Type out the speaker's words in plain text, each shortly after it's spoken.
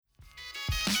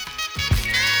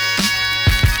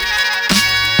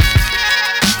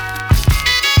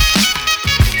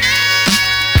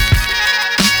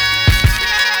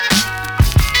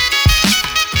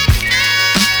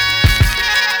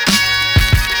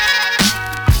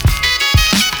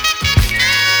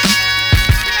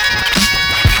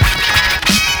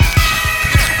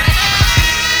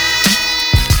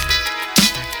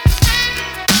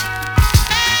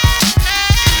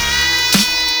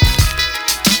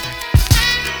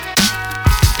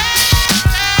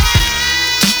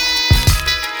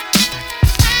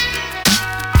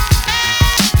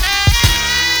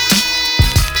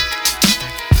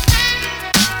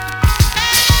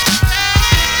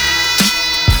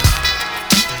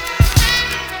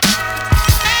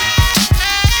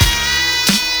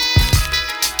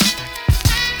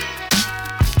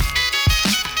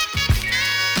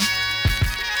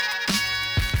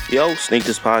Yo, Sneak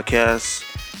This Podcast.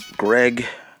 Greg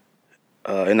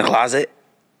in the closet.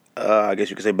 I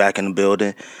guess you could say back in the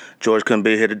building. George couldn't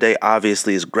be here today.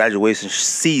 Obviously, it's graduation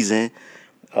season.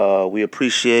 We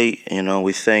appreciate,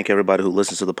 we thank everybody who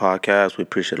listens to the podcast. We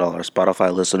appreciate all our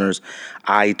Spotify listeners,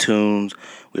 iTunes.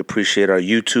 We appreciate our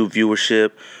YouTube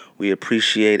viewership. We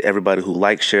appreciate everybody who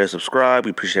likes, shares, subscribe. We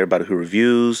appreciate everybody who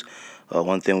reviews.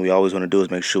 One thing we always want to do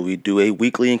is make sure we do a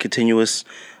weekly and continuous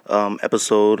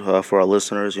episode for our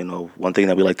listeners. One thing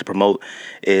that we like to promote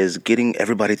is getting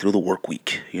everybody through the work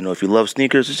week. If you love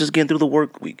sneakers, it's just getting through the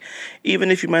work week. Even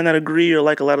if you might not agree or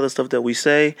like a lot of the stuff that we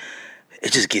say,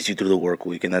 it just gets you through the work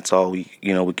week, and that's all we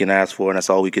can ask for, and that's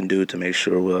all we can do to make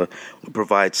sure we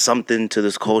provide something to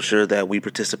this culture that we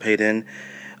participate in.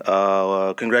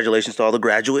 Congratulations to all the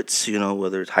graduates,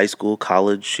 whether it's high school,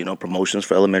 college, promotions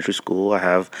for elementary school. I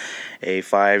have a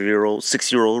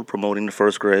 6-year-old promoting to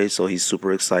first grade, so he's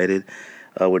super excited.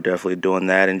 We're definitely doing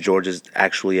that, and George is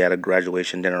actually at a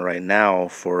graduation dinner right now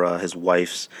for his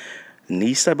wife's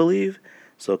niece, I believe.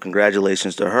 So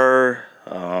congratulations to her.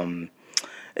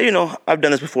 I've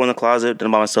done this before in the closet, done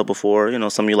it by myself before.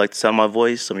 Some of you like the sound of my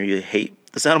voice, some of you hate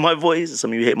the sound of my voice, and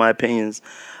some of you hate my opinions.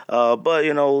 But,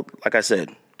 like I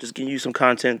said, just giving you some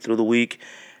content through the week.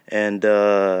 And,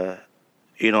 I'm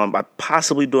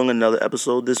possibly doing another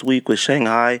episode this week with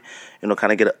Shanghai,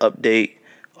 kind of get an update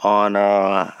on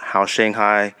how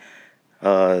Shanghai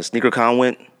SneakerCon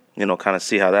went, kind of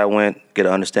see how that went, get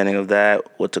an understanding of that,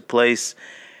 what took place,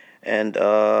 and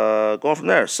going from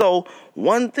there. So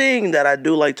one thing that I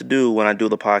do like to do when I do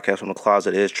the podcast from the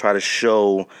closet is try to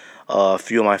show a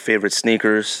few of my favorite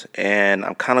sneakers, and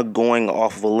I'm kind of going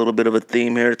off of a little bit of a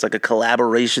theme here. It's like a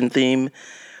collaboration theme.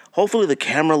 Hopefully the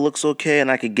camera looks okay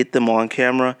and I can get them on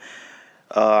camera.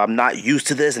 I'm not used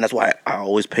to this, and that's why I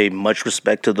always pay much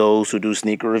respect to those who do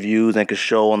sneaker reviews and can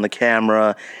show on the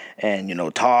camera and,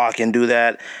 talk and do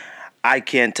that. I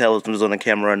can't tell if it's on the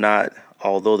camera or not,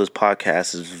 although this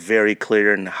podcast is very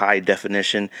clear and high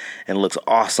definition and looks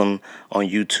awesome on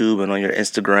YouTube and on your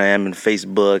Instagram and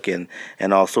Facebook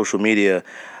and all social media.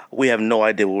 We have no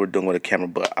idea what we're doing with a camera,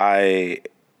 but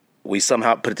we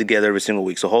somehow put it together every single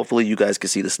week. So hopefully you guys can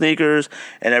see the sneakers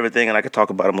and everything, and I can talk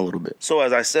about them a little bit. So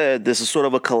as I said, this is sort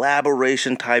of a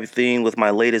collaboration type thing with my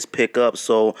latest pickup.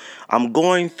 So I'm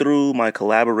going through my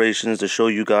collaborations to show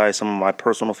you guys some of my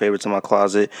personal favorites in my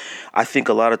closet. I think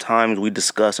a lot of times we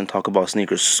discuss and talk about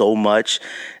sneakers so much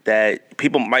that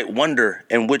people might wonder,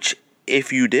 and which,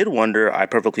 if you did wonder, I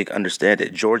perfectly understand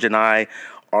it. George and I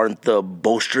aren't the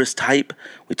boisterous type.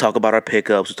 We talk about our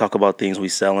pickups, we talk about things we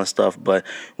sell and stuff, but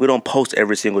we don't post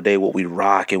every single day what we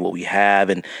rock and what we have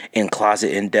and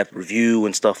in-closet in-depth review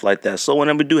and stuff like that. So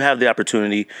whenever we do have the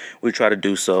opportunity, we try to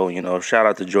do so. Shout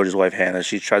out to George's wife, Hannah.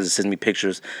 She tries to send me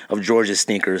pictures of George's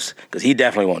sneakers because he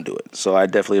definitely won't do it. So I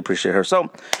definitely appreciate her. So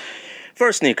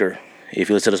first sneaker, if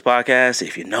you listen to this podcast,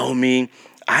 if you know me,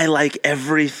 I like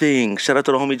everything. Shout out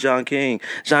to the homie John King.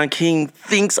 John King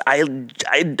thinks I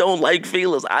don't like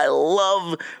Fila's. I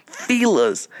love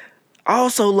Fila's. I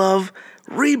also love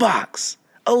Reeboks.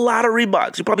 A lot of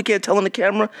Reeboks. You probably can't tell on the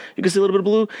camera. You can see a little bit of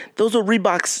blue. Those are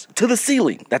Reeboks to the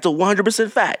ceiling. That's a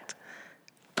 100% fact.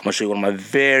 I'm going to show you one of my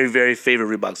very, very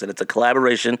favorite Reeboks. And it's a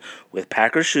collaboration with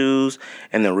Packer Shoes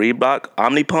and the Reebok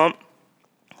Omni Pump.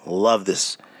 Love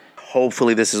this.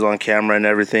 Hopefully this is on camera and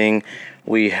everything.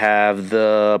 We have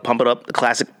the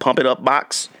classic Pump It Up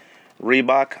box.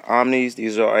 Reebok Omnis.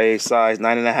 These are a size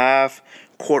 9.5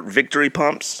 quart victory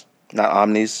pumps. Not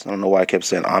Omnis. I don't know why I kept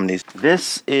saying Omnis.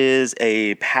 This is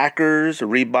a Packers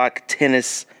Reebok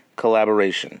tennis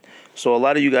collaboration. So a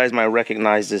lot of you guys might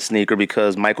recognize this sneaker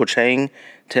because Michael Chang,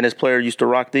 tennis player, used to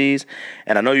rock these.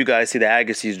 And I know you guys see the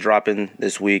Agassiz dropping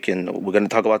this week, and we're going to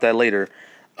talk about that later.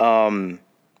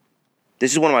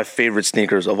 This is one of my favorite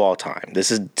sneakers of all time. This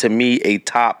is, to me, a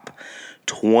top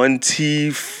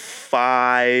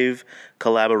 25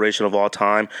 collaboration of all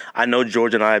time. I know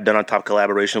George and I have done our top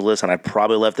collaboration list, and I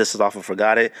probably left this off and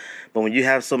forgot it. But when you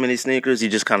have so many sneakers, you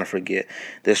just kind of forget.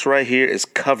 This right here is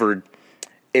covered.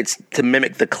 It's to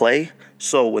mimic the clay.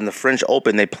 So when the French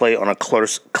Open, they play on a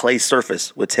clay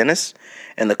surface with tennis,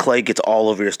 and the clay gets all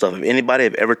over your stuff. If anybody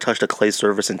have ever touched a clay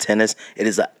surface in tennis, it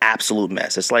is an absolute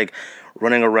mess. It's like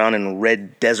running around in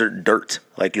red desert dirt.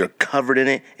 Like you're covered in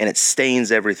it, and it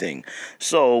stains everything.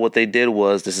 So what they did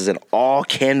was, this is an all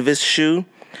canvas shoe,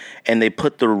 and they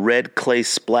put the red clay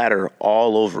splatter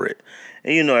all over it.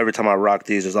 And every time I rock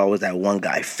these, there's always that one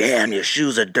guy, fam, your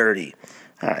shoes are dirty.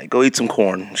 All right, go eat some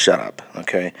corn. Shut up,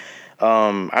 okay?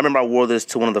 I remember I wore this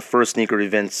to one of the first sneaker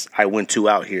events I went to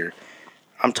out here.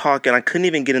 I'm talking, I couldn't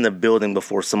even get in the building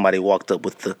before somebody walked up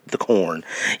with the corn.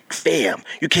 Fam,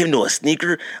 you came to a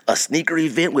sneaker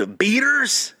event with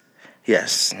beaters?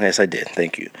 Yes, I did.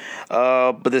 Thank you.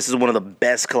 But this is one of the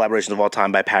best collaborations of all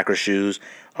time by Packer shoes.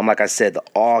 Like I said, the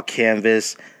all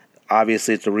canvas.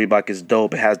 Obviously, it's the Reebok is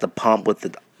dope. It has the pump with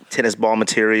the tennis ball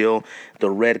material,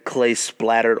 the red clay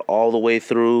splattered all the way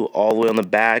through, all the way on the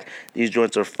back. These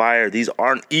joints are fire. These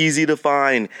aren't easy to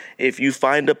find. If you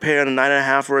find a pair in a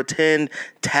 9.5 or a 10,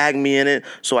 tag me in it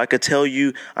so I could tell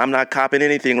you I'm not copping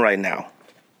anything right now.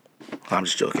 I'm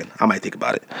just joking. I might think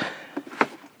about it.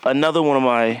 Another one of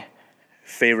my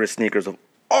favorite sneakers of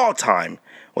all time,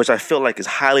 which I feel like is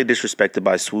highly disrespected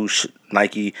by swoosh,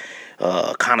 Nike,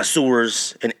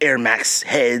 connoisseurs, and Air Max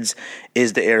heads,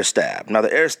 is the Air Stab. Now,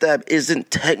 the Air Stab isn't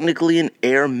technically an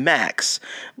Air Max,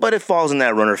 but it falls in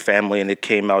that runner family, and it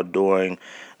came out during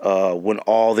when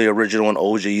all the original and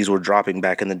OGs were dropping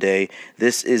back in the day.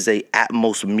 This is a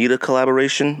Atmos Meta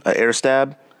collaboration, a Air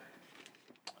Stab.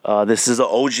 This is an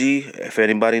OG. If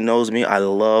anybody knows me, I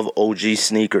love OG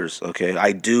sneakers, okay?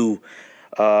 I do.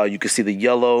 You can see the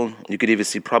yellow. You could even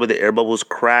see probably the air bubbles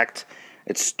cracked.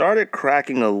 It started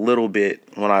cracking a little bit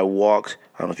when I walked.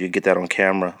 I don't know if you get that on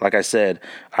camera. Like I said,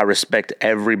 I respect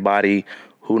everybody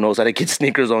who knows how to get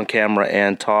sneakers on camera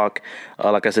and talk.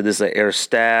 Like I said, this is an Air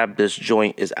Stab. This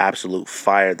joint is absolute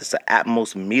fire. This is an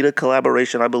Atmos Meta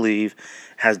collaboration, I believe.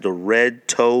 Has the red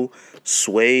toe,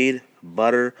 suede,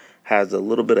 butter. Has a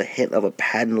little bit of hint of a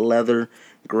patent leather.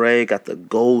 Gray, got the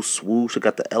gold swoosh, it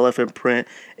got the elephant print,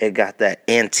 it got that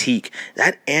antique.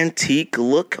 That antique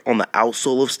look on the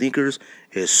outsole of sneakers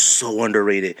is so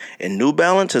underrated. And New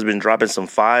Balance has been dropping some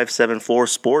 574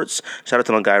 sports. Shout out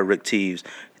to my guy Rick Teves.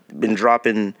 Been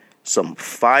dropping some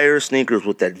fire sneakers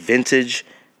with that vintage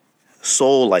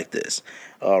sole like this.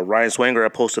 Ryan Swanger, I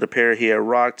posted a pair he had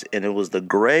rocked, and it was the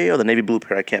gray or the navy blue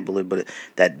pair, I can't believe, but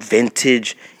that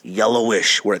vintage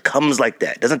yellowish where it comes like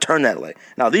that. It doesn't turn that way.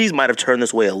 Now, these might have turned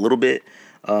this way a little bit,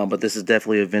 but this is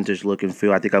definitely a vintage look and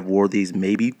feel. I think I've wore these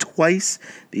maybe twice.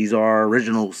 These are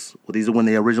originals. Well, these are when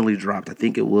they originally dropped. I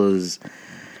think it was,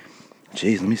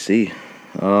 let me see.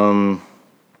 I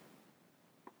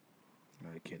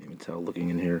can't even tell looking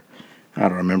in here. I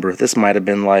don't remember. This might have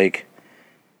been like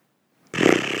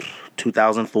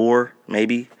 2004,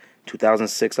 maybe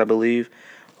 2006, I believe.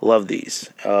 Love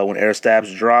these. When Air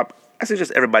Stabs drop, I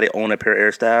suggest everybody own a pair of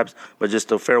Air Stabs, but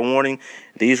just a fair warning,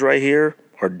 these right here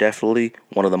are definitely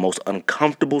one of the most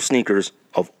uncomfortable sneakers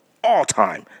of all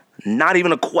time. Not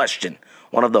even a question.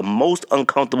 One of the most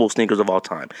uncomfortable sneakers of all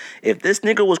time. If this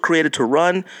sneaker was created to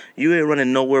run, you ain't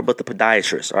running nowhere but the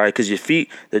podiatrist, all right? Because your feet,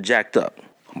 they're jacked up.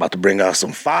 I'm about to bring out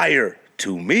some fire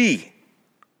to me.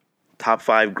 Top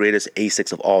 5 greatest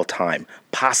ASICs of all time.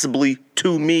 Possibly,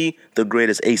 to me, the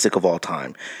greatest ASIC of all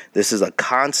time. This is a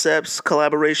Concepts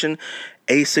collaboration.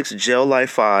 ASICS Gel Life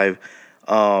 5.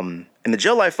 And the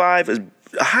Gel Life 5 is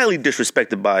highly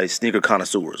disrespected by sneaker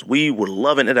connoisseurs. We were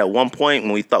loving it at one point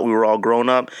when we thought we were all grown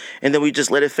up, and then we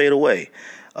just let it fade away.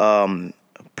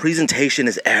 Presentation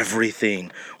is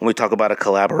everything when we talk about a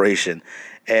collaboration.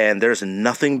 And there's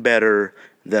nothing better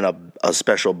than a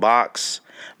special box.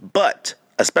 But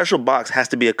a special box has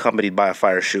to be accompanied by a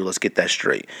fire shoe. Let's get that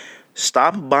straight.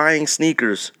 Stop buying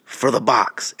sneakers for the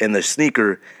box, and the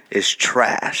sneaker is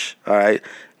trash, all right?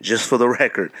 Just for the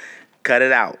record. Cut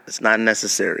it out. It's not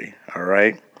necessary, all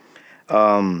right?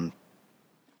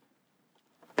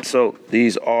 So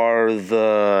these are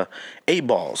the 8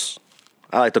 balls.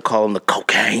 I like to call them the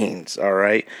cocaines, all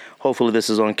right? Hopefully this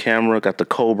is on camera. Got the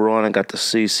Cobra on it, got the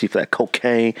CC for that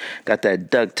cocaine, got that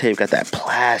duct tape, got that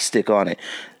plastic on it.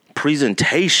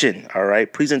 Presentation, all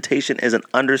right? Presentation is an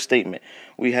understatement.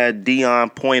 We had Dion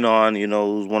Point on,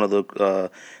 who's one of the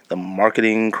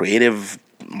marketing, creative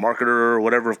marketer or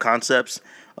whatever of Concepts.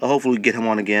 Hopefully we get him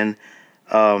on again.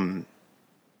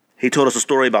 He told us a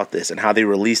story about this and how they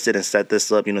released it and set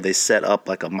this up. They set up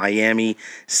like a Miami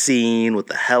scene with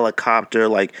the helicopter,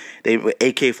 like they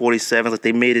AK-47s, like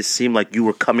they made it seem like you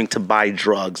were coming to buy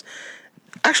drugs.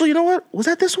 Actually, you know what? Was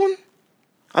that this one?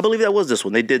 I believe that was this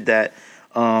one. They did that.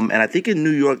 And I think in New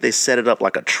York, they set it up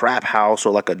like a trap house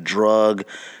or like a drug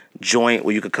joint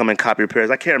where you could come and copy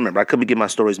repairs. I can't remember. I could be getting my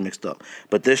stories mixed up.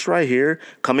 But this right here,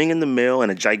 coming in the mail in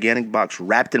a gigantic box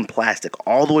wrapped in plastic,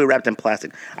 all the way wrapped in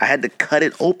plastic. I had to cut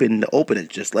it open to open it,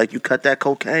 just like you cut that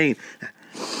cocaine.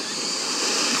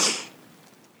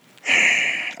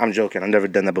 I'm joking. I've never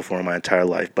done that before in my entire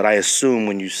life. But I assume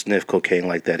when you sniff cocaine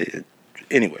like that,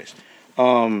 anyways.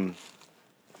 So,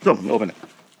 open it.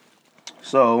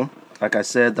 So, like I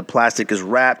said, the plastic is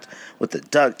wrapped with the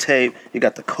duct tape. You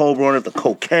got the Cobra on it, the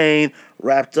cocaine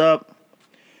wrapped up.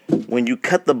 when you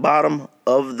cut the bottom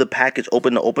of the package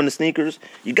open to open the sneakers,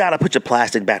 you got to put your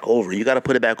plastic back over. You got to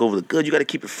put it back over the good. You got to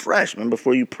keep it fresh, man,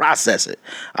 before you process it.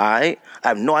 All right? I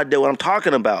have no idea what I'm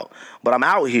talking about, but I'm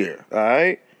out here. All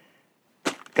right?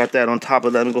 Got that on top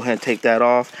of that. Let me go ahead and take that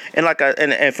off. And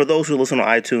and for those who listen on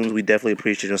iTunes, we definitely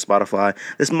appreciate you on Spotify.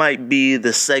 This might be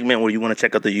the segment where you want to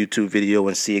check out the YouTube video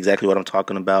and see exactly what I'm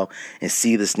talking about and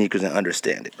see the sneakers and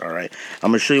understand it. All right.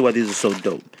 I'm going to show you why these are so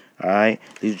dope. All right.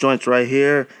 These joints right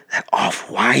here, that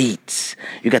off-white.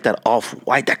 You got that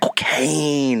off-white, that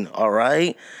cocaine. All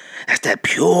right. That's that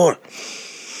pure.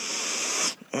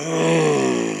 That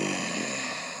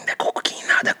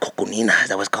cocaina. That coconina. Is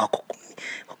that what it's called?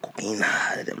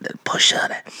 That pusher.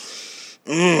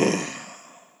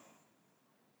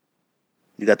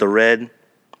 You got the red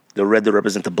that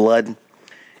represent the blood.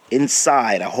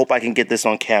 Inside, I hope I can get this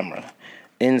on camera.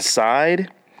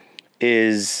 Inside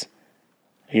is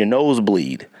your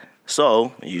nosebleed.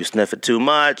 So you sniff it too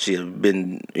much, you've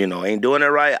been, ain't doing it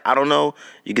right. I don't know.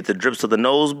 You get the drips of the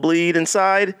nosebleed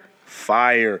inside.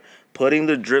 Fire. Putting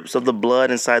the drips of the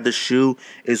blood inside the shoe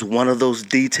is one of those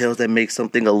details that makes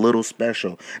something a little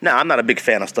special. Now, I'm not a big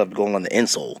fan of stuff going on the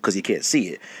insole because you can't see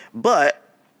it. But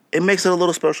it makes it a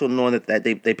little special knowing that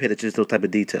they paid attention to those type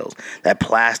of details. That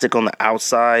plastic on the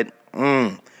outside,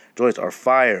 joints are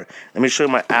fire. Let me show you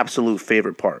my absolute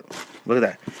favorite part. Look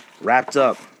at that. Wrapped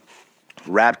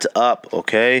up,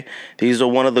 okay? These are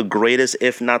one of the greatest,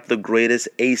 if not the greatest,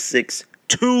 Asics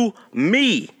to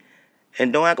me.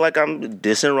 And don't act like I'm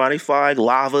dissing Ronnie Fieg,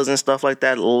 Lavas and stuff like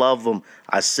that. Love them.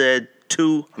 I said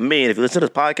to me. And if you listen to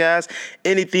this podcast,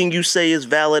 anything you say is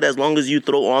valid as long as you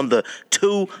throw on the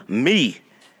to me.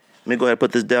 Let me go ahead and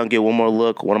put this down, get one more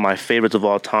look. One of my favorites of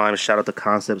all time. Shout out to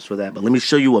Concepts for that. But let me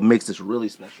show you what makes this really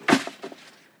special.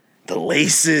 The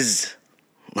laces.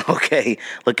 Okay,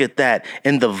 look at that.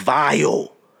 And the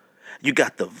vial. You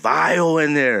got the vial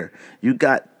in there.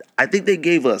 I think they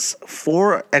gave us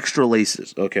 4 extra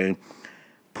laces, okay?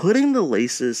 Putting the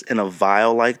laces in a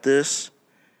vial like this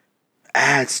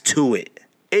adds to it.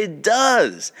 It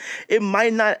does. It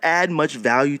might not add much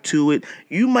value to it.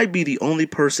 You might be the only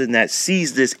person that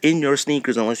sees this in your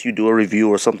sneakers unless you do a review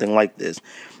or something like this.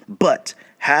 But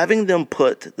having them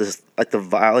put this, like the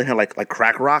vial in here, like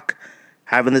crack rock,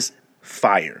 having this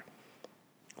fire.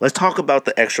 Let's talk about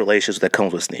the extra laces that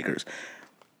comes with sneakers.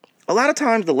 A lot of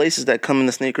times the laces that come in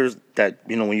the sneakers that,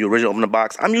 when you originally open the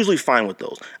box, I'm usually fine with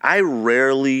those. I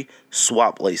rarely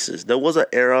swap laces. There was an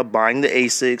era buying the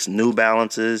Asics, New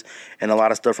Balances, and a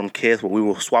lot of stuff from Kith where we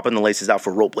were swapping the laces out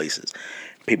for rope laces.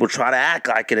 People try to act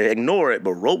like it and ignore it,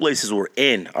 but rope laces were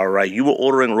in, all right? You were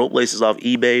ordering rope laces off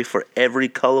eBay for every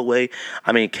colorway.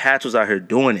 I mean, Cats was out here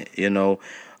doing it,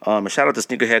 And shout out to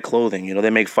Sneakerhead Clothing. They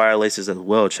make fire laces as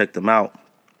well. Check them out.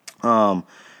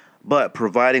 But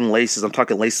providing laces, I'm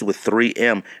talking laces with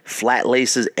 3M, flat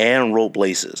laces and rope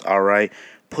laces, all right?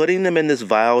 Putting them in this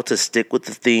vial to stick with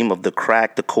the theme of the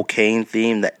crack, the cocaine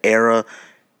theme, the era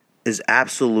is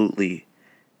absolutely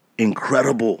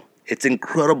incredible. It's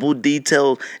incredible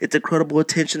detail. It's incredible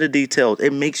attention to detail.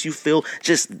 It makes you feel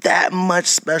just that much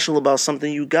special about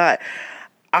something you got.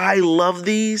 I love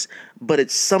these, but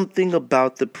it's something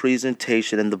about the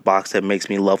presentation in the box that makes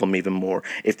me love them even more.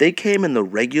 If they came in the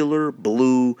regular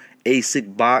blue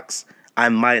ASIC box, I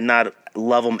might not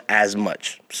love them as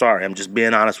much. Sorry, I'm just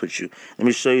being honest with you. Let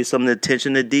me show you some of the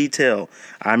attention to detail.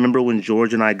 I remember when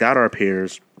George and I got our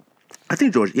pairs. I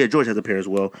think George has a pair as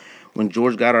well. When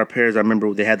George got our pairs, I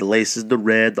remember they had the laces, the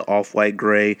red, the off-white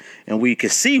gray, and we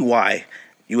could see why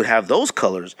you would have those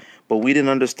colors. But we didn't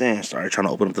understand. Sorry, trying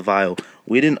to open up the vial.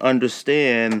 We didn't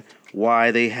understand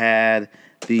why they had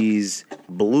these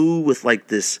blue with like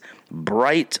this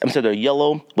bright, they're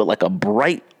yellow, but like a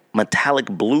bright metallic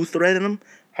blue thread in them.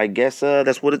 I guess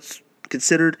that's what it's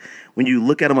considered. When you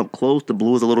look at them up close, the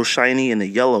blue is a little shiny and the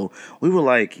yellow. We were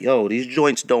like, yo, these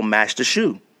joints don't match the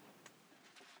shoe.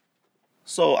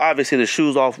 So obviously the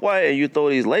shoe's off-white and you throw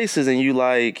these laces and you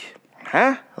like,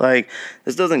 huh? Like,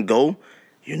 this doesn't go.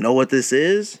 You know what this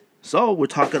is? So we're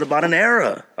talking about an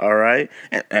era, all right?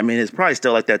 And, it's probably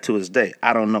still like that to this day.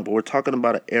 I don't know, but we're talking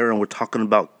about an era and we're talking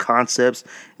about Concepts,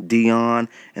 Dion,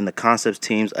 and the Concepts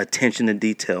team's attention to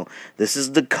detail. This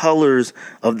is the colors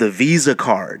of the Visa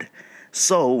card.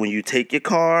 So when you take your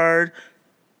card,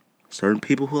 certain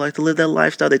people who like to live that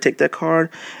lifestyle, they take that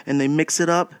card and they mix it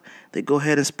up. They go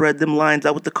ahead and spread them lines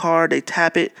out with the card. They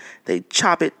tap it. They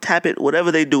chop it, tap it,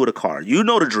 whatever they do with a card. You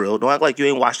know the drill. Don't act like you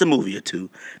ain't watched a movie or two.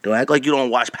 Don't act like you don't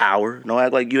watch Power. Don't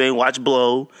act like you ain't watched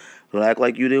Blow. Don't act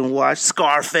like you didn't watch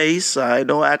Scarface.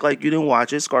 Don't act like you didn't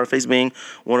watch it. Scarface being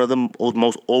one of the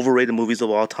most overrated movies of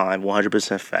all time,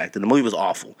 100% fact. And the movie was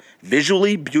awful.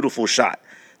 Visually, beautiful shot.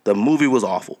 The movie was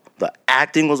awful. The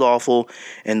acting was awful,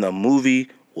 and the movie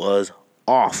was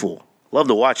awful. Love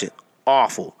to watch it.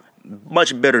 Awful.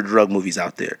 Much better drug movies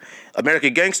out there.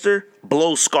 American Gangster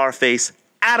blows Scarface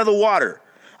out of the water.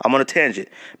 I'm on a tangent.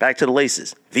 Back to the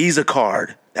laces. Visa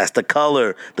card. That's the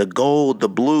color. The gold, the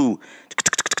blue.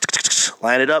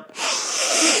 Line it up.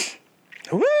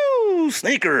 Woo!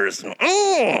 Sneakers.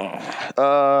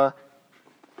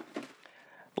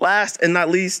 Last and not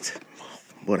least.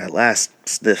 Boy, that last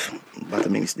sniff about to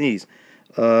make me sneeze.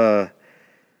 Woo!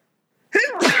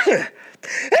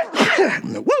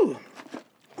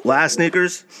 Last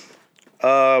sneakers.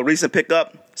 Recent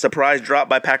pickup. Surprise drop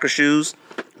by Packer Shoes.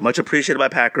 Much appreciated by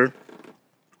Packer.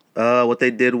 What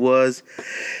they did was...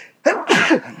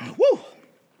 Woo!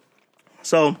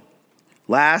 So,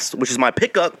 last, which is my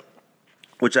pickup,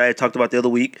 which I had talked about the other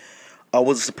week,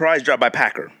 was a surprise drop by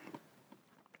Packer.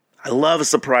 I love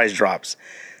surprise drops.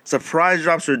 Surprise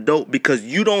drops are dope because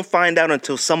you don't find out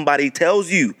until somebody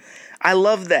tells you. I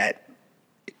love that.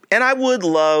 And I would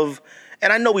love,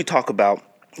 and I know we talk about,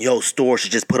 stores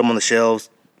should just put them on the shelves.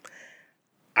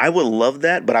 I would love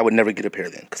that, but I would never get a pair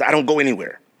then because I don't go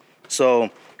anywhere. So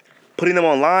putting them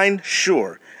online,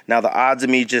 sure. Now the odds of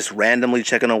me just randomly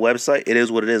checking a website, it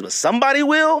is what it is. But somebody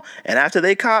will, and after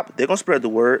they cop, they're going to spread the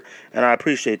word, and I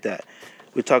appreciate that.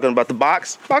 We're talking about the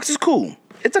box. Box is cool.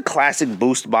 It's a classic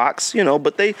Boost box,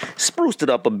 but they spruced it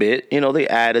up a bit. They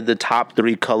added the top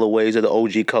 3 colorways or the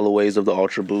OG colorways of the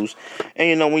Ultra Boost.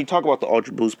 And, when you talk about the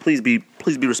Ultra Boost, please be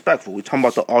respectful. We're talking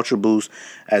about the Ultra Boost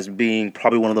as being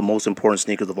probably one of the most important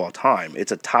sneakers of all time.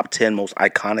 It's a top 10 most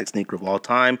iconic sneaker of all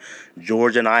time.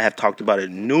 George and I have talked about it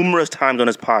numerous times on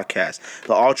this podcast.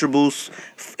 The Ultra Boost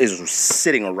is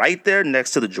sitting right there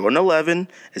next to the Jordan 11.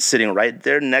 It's sitting right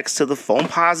there next to the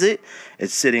Foamposite.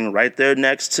 It's sitting right there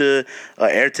next to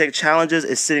AirTech Challenges.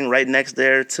 It's sitting right next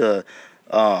there to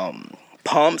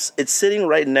Pumps. It's sitting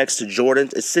right next to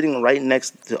Jordans. It's sitting right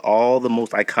next to all the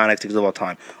most iconic sneakers of all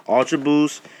time. Ultra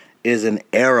Boost is an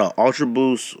era. Ultra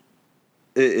Boost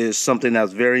is something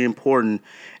that's very important.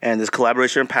 And this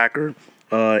collaboration in Packer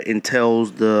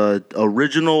entails the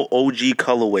original OG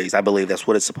colorways. I believe that's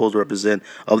what it's supposed to represent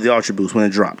of the Ultra Boost when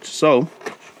it dropped. So,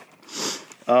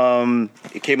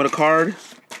 it came in a card.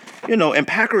 And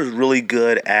Packer is really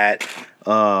good at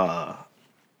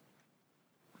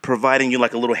providing you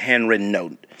like a little handwritten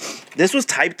note. This was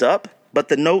typed up, but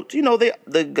the note,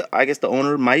 I guess the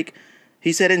owner, Mike,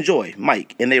 he said, enjoy,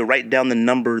 Mike. And they write down the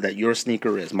number that your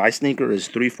sneaker is. My sneaker is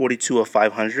 342 of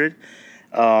 500.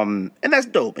 And that's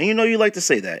dope. And you like to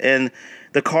say that. And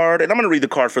the card, and I'm going to read the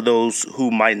card for those who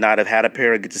might not have had a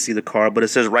pair and get to see the card, but it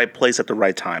says right place at the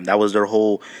right time. That was their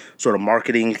whole sort of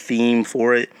marketing theme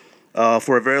for it.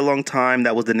 For a very long time,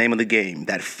 that was the name of the game.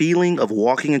 That feeling of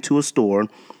walking into a store,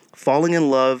 falling in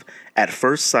love at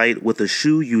first sight with a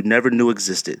shoe you never knew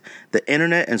existed. The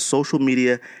internet and social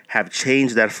media have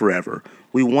changed that forever.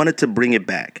 We wanted to bring it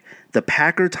back. The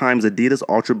Packer times Adidas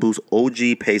Ultra Boost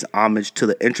OG pays homage to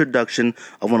the introduction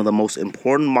of one of the most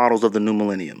important models of the new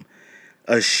millennium.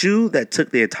 A shoe that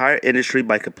took the entire industry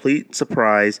by complete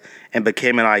surprise and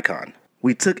became an icon.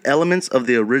 We took elements of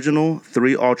the original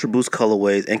 3 Ultra Boost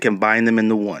colorways and combined them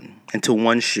into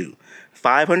one shoe.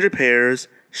 500 pairs,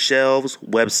 shelves,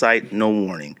 website, no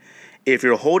warning. If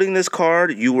you're holding this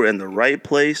card, you were in the right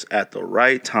place at the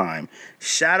right time.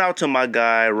 Shout out to my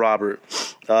guy, Robert,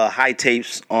 High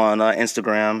Tapes on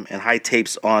Instagram and High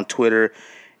Tapes on Twitter.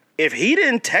 If he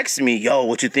didn't text me,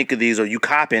 what you think of these or you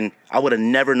copping, I would have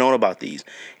never known about these.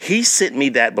 He sent me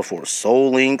that before Soul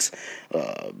Links,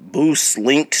 Boost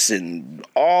Links, and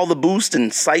all the Boost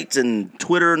and sites and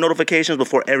Twitter notifications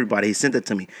before everybody. He sent it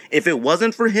to me. If it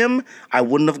wasn't for him, I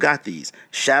wouldn't have got these.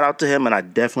 Shout out to him, and I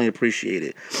definitely appreciate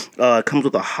it. It comes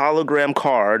with a hologram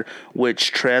card,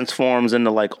 which transforms into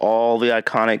like all the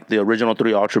original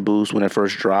 3 Ultra Boosts when it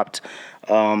first dropped. I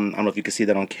don't know if you can see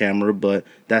that on camera, but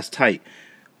that's tight.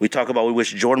 We talk about we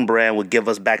wish Jordan Brand would give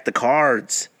us back the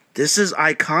cards. This is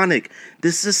iconic.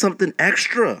 This is something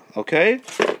extra, okay?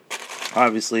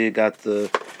 Obviously, it got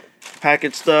the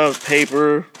package stuff,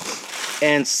 paper,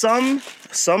 and some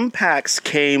packs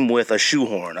came with a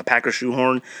shoehorn, a Packer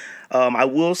shoehorn. I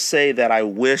will say that I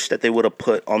wish that they would have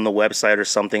put on the website or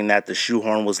something that the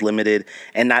shoehorn was limited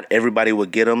and not everybody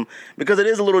would get them, because it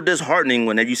is a little disheartening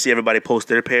when you see everybody post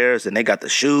their pairs and they got the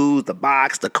shoes, the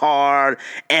box, the card,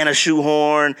 and a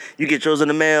shoehorn. You get yours in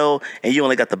the mail and you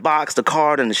only got the box, the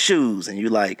card, and the shoes, and you're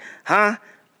like, huh?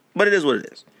 But it is what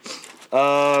it is.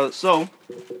 So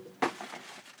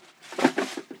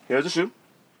here's the shoe,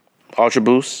 Ultra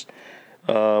Boost.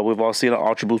 We've all seen an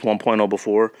Ultra Boost 1.0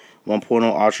 before. 1.0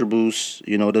 Ultra Boost.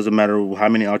 You know, it doesn't matter how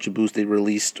many Ultra Boosts they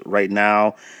released right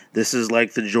now. This is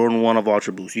like the Jordan 1 of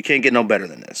Ultra Boost. You can't get no better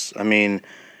than this. I mean,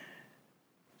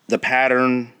 the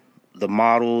pattern, the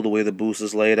model, the way the boost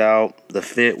is laid out, the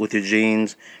fit with your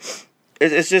jeans, it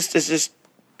just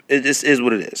is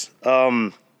what it is.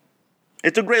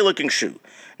 It's a great looking shoe.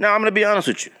 Now, I'm going to be honest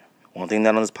with you. One thing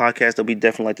that on this podcast that we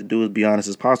definitely like to do is be honest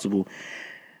as possible.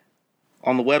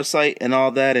 On the website and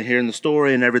all that, and hearing the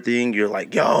story and everything, you're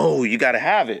like, yo, you got to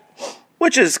have it,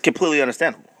 which is completely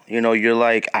understandable. You know, you're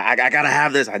like, I got to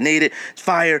have this. I need it. It's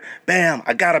fire. Bam,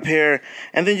 I got a pair.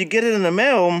 And then you get it in the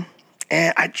mail,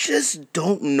 and I just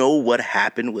don't know what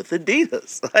happened with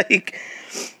Adidas. Like,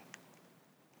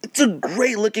 it's a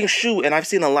great looking shoe, and I've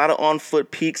seen a lot of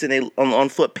on-foot pics, and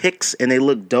they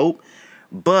look dope.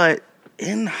 But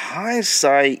in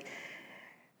hindsight,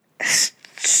 it's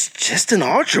just an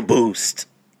Ultra Boost.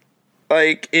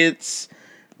 Like, it's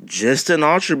just an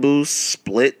Ultra Boost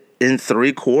split in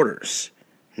 3/4.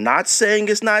 Not saying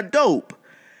it's not dope,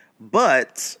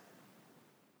 but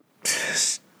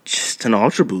it's just an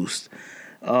Ultra Boost.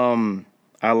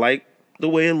 I like the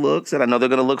way it looks, and I know they're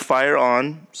gonna look fire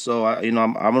on. So I'm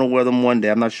gonna wear them one day.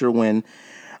 I'm not sure when.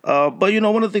 But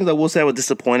one of the things I will say I was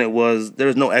disappointed was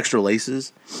there's no extra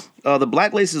laces. The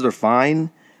black laces are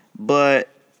fine, but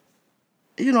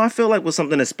I feel like with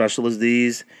something as special as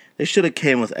these, they should have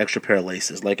came with extra pair of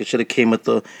laces. Like, it should have came with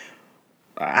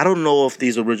I don't know if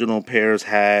these original pairs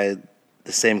had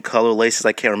the same color laces.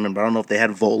 I can't remember. I don't know if they had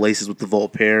Volt laces with the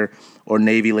Volt pair or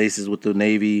navy laces with the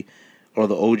navy or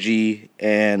the OG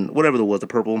and whatever there was, the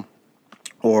purple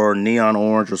or neon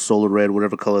orange or solar red,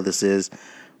 whatever color this is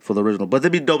for the original. But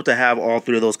it'd be dope to have all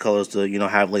three of those colors to,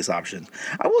 have lace options.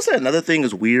 I will say another thing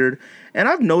is weird, and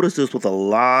I've noticed this with a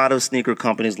lot of sneaker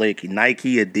companies like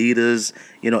Nike, Adidas,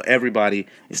 everybody.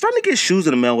 You're starting to get shoes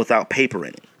in the mail without paper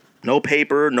in it. No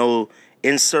paper, no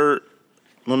insert,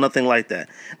 no nothing like that.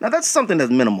 Now, that's something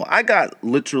that's minimal. I got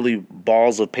literally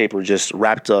balls of paper just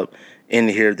wrapped up in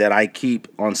here that I keep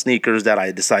on sneakers that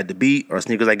I decide to beat or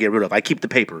sneakers I get rid of. I keep the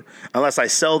paper. Unless I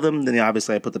sell them, then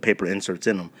obviously I put the paper inserts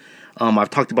in them. I've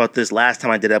talked about this last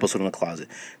time I did an episode in the closet.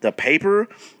 The paper,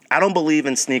 I don't believe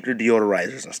in sneaker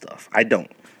deodorizers and stuff. I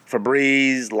don't.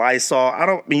 Febreze,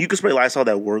 Lysol. You can spray Lysol,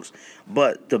 that works.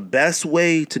 But the best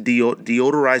way to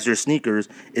deodorize your sneakers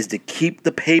is to keep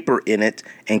the paper in it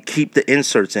and keep the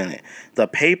inserts in it. The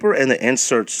paper and the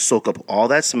inserts soak up all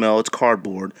that smell. It's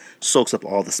cardboard. Soaks up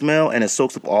all the smell, and it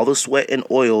soaks up all the sweat and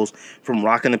oils from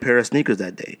rocking a pair of sneakers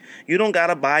that day. You don't got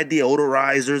to buy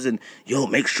deodorizers and,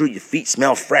 make sure your feet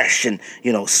smell fresh and,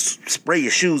 spray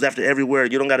your shoes after everywhere.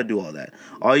 You don't got to do all that.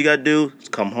 All you got to do is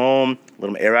come home, let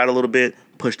them air out a little bit,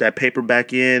 push that paper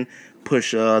back in,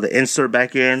 push the insert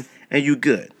back in, and you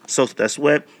good. So that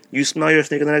sweat, you smell your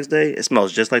sneaker the next day, it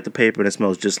smells just like the paper and it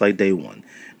smells just like day one.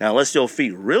 Now, unless your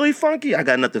feet really funky, I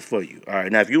got nothing for you. All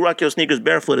right, now if you rock your sneakers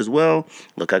barefoot as well,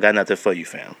 look, I got nothing for you,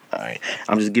 fam. All right,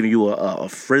 I'm just giving you a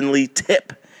friendly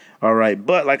tip. All right,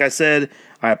 but like I said,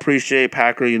 I appreciate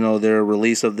Packer, their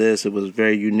release of this. It was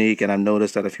very unique, and I've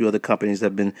noticed that a few other companies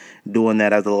have been doing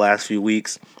that after the last few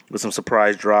weeks with some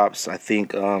surprise drops. I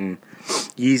think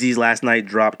Yeezys last night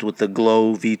dropped with the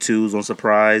Glow V2s on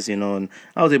surprise, and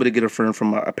I was able to get a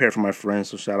pair from my friend,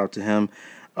 so shout out to him.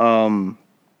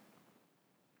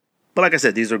 But like I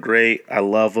said, these are great. I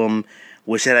love them.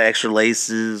 Wish I had extra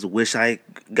laces. Wish I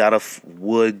got a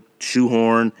wood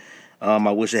shoehorn.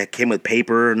 I wish it came with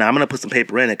paper. Now, I'm going to put some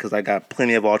paper in it because I got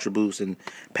plenty of Ultra Boosts and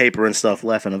paper and stuff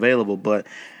left and available. But,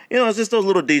 it's just those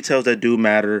little details that do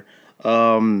matter.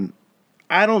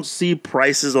 I don't see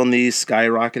prices on these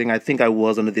skyrocketing. I think I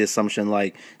was under the assumption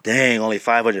like, dang, only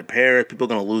 500 pairs. People are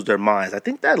going to lose their minds. I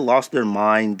think that lost their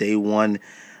mind day one.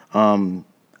 I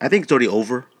think it's already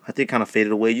over. I think it kind of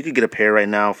faded away. You could get a pair right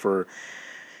now for,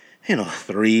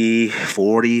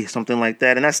 $340, something like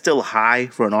that. And that's still high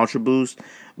for an Ultra Boost.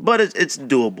 But it's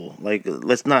doable. Like,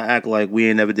 let's not act like we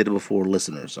ain't never did it before,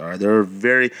 listeners. All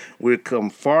right, we come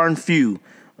far and few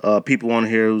people on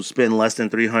here who spent less than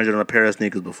 $300 on a pair of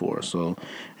sneakers before. So,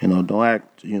 don't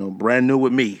act, brand new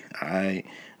with me. All right,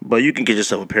 but you can get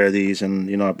yourself a pair of these, and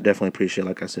I definitely appreciate,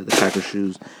 like I said, the Packer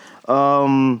shoes.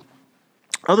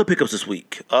 Other pickups this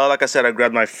week. Like I said, I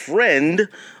grabbed my friend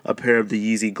a pair of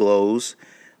the Yeezy Glows.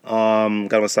 Got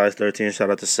him a size 13. Shout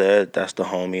out to Sed. That's the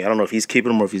homie. I don't know if he's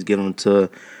keeping them or if he's giving them to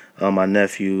my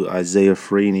nephew, Isaiah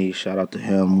Freeney. Shout out to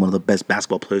him. One of the best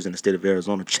basketball players in the state of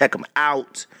Arizona. Check him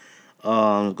out.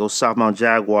 Go South Mount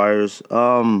Jaguars.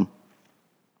 What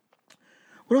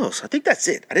else? I think that's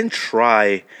it. I didn't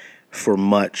try for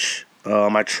much.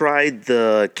 I tried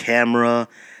the camera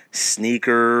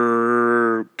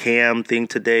sneaker cam thing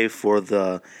today for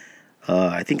the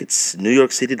I think it's New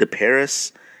York City to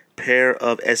Paris pair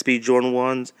of SB Jordan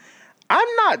 1s. I'm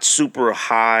not super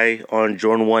high on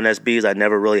Jordan 1 SBs. I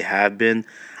never really have been.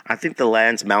 I think the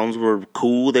Lance Mountains were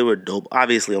cool. They were dope.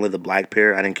 Obviously, only the black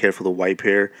pair. I didn't care for the white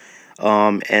pair.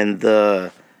 And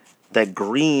that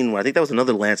green, I think that was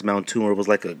another Lance Mountain too, where it was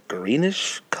like a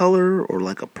greenish color or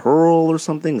like a pearl or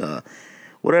something.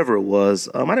 Whatever it was.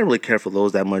 I didn't really care for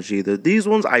those that much either. These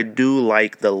ones, I do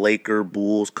like the Laker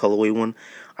Bulls colorway one.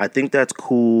 I think that's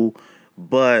cool.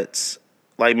 But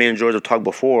like me and George have talked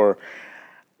before,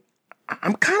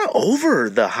 I'm kind of over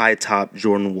the high top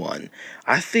Jordan 1.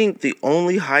 I think the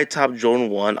only high top Jordan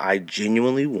 1 I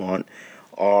genuinely want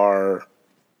are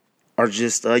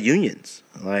just unions.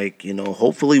 Like,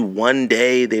 hopefully one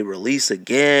day they release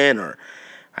again, or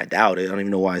I doubt it. I don't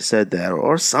even know why I said that,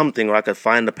 or something, or I could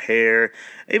find a pair,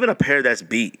 even a pair that's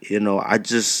beat.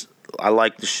 I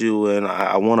like the shoe and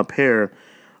I want a pair.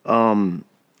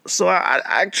 So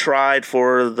I tried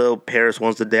for the Paris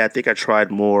ones today. I think I tried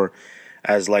more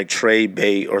as like trade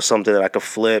bait or something that I could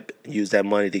flip, use that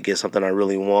money to get something I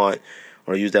really want,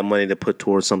 or use that money to put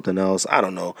towards something else. I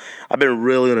don't know. I've been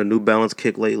really on a New Balance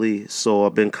kick lately, so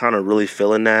I've been kind of really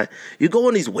feeling that. You go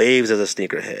on these waves as a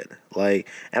sneakerhead,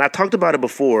 and I talked about it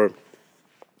before,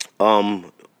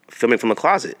 filming from the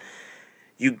closet.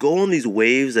 You go on these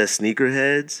waves as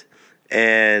sneakerheads,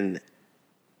 and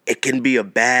it can be a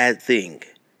bad thing.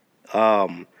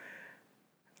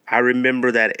 I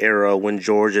remember that era when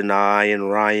George and I and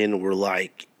Ryan were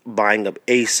like buying up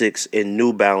Asics and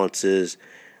New Balances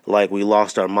like we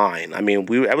lost our mind. I mean,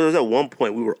 I was at one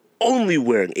point we were only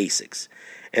wearing Asics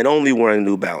and only wearing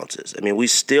New Balances. I mean, we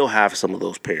still have some of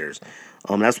those pairs.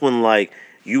 That's when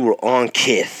you were on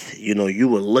Kith. You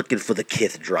were looking for the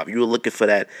Kith drop. You were looking for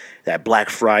that Black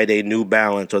Friday New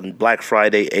Balance or the Black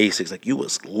Friday Asics. Like, you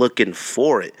was looking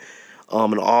for it.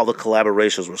 And all the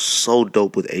collaborations were so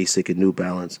dope with ASIC and New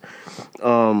Balance.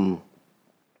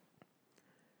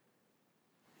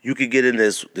 You could get in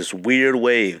this weird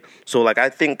wave. So, I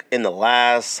think in the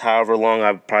last however long,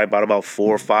 I've probably bought about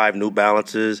 4 or 5 New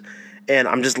Balances. And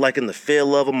I'm just liking the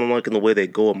feel of them. I'm liking the way they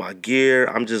go with my gear.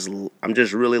 I'm just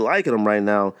really liking them right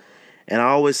now. And I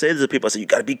always say to people, I say, you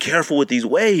got to be careful with these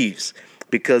waves.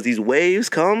 Because these waves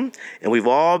come, and we've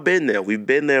all been there. We've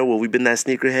been there where we've been that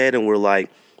sneakerhead, and we're like,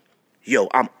 yo,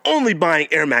 I'm only buying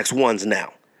Air Max 1s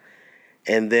now.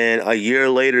 And then a year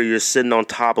later, you're sitting on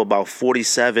top of about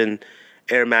 47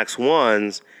 Air Max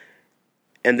 1s,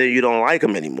 and then you don't like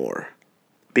them anymore.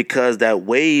 Because that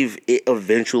wave, it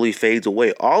eventually fades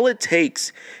away. All it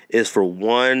takes is for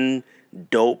one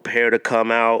dope pair to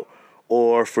come out,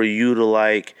 or for you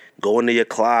to go into your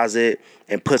closet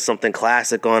and put something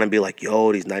classic on and be like,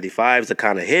 yo, these 95s are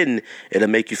kind of hidden. It'll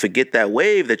make you forget that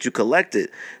wave that you collected.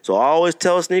 So I always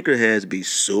tell sneakerheads, be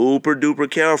super duper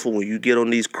careful when you get on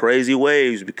these crazy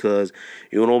waves, because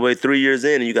you're only 3 years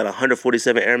in and you got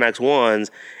 147 Air Max 1s,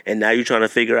 and now you're trying to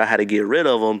figure out how to get rid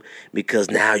of them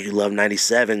because now you love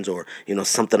 97s, or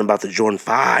something about the Jordan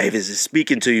 5 is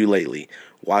speaking to you lately.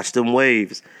 Watch them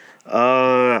waves.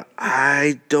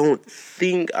 I don't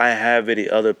think I have any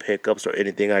other pickups or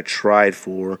anything I tried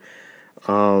for.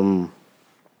 You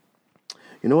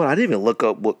know what? I didn't even look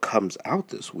up what comes out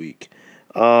this week.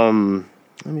 Let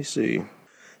me see.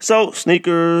 So,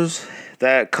 sneakers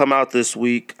that come out this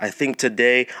week. I think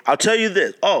today, I'll tell you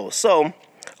this.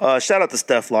 Shout out to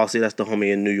Steph Lossy. That's the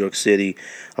homie in New York City.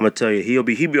 I'm gonna tell you,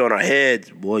 he be on our heads.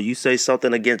 Boy, you say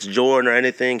something against Jordan or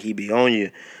anything, he be on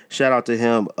you. Shout out to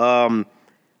him.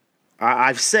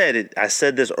 I've said it. I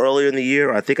said this earlier in the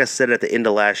year. I think I said it at the end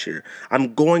of last year.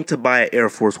 I'm going to buy an Air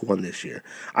Force One this year.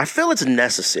 I feel it's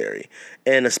necessary.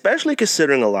 And especially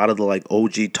considering a lot of the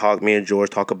OG talk me and George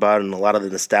talk about, and a lot of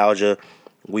the nostalgia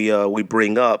we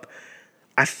bring up,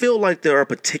 I feel like there are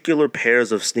particular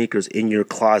pairs of sneakers in your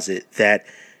closet that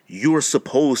you're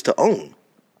supposed to own.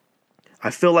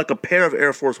 I feel like a pair of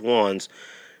Air Force Ones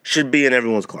should be in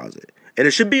everyone's closet. And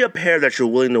it should be a pair that you're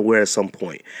willing to wear at some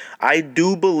point. I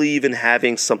do believe in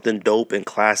having something dope and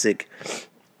classic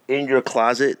in your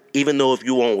closet, even though if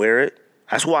you won't wear it.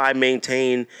 That's why I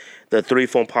maintain the 3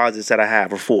 foam posits that I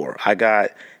have, or 4. I got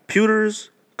pewters,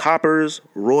 coppers,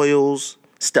 royals,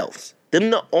 stealths. Them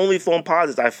the only foam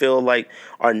posits I feel like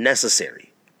are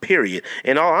necessary, period.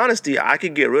 In all honesty, I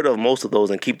could get rid of most of those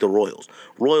and keep the royals.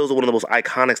 Royals are one of the most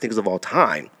iconic sneakers of all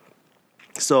time.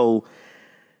 So,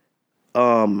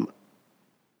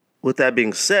 with that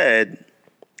being said,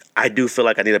 I do feel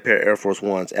like I need a pair of Air Force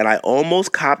Ones. And I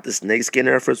almost copped the snakeskin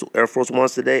Air Force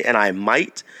Ones today, and I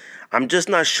might. I'm just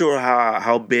not sure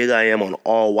how big I am on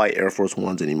all white Air Force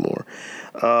Ones anymore.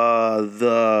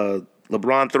 The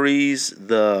LeBron threes,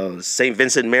 the St.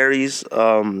 Vincent Mary's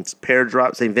pair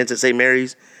drop, St. Vincent St.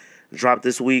 Mary's dropped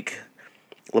this week.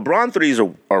 LeBron threes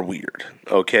are weird,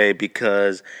 okay,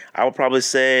 because I would probably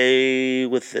say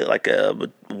with like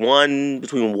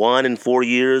between 1 and 4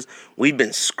 years, we've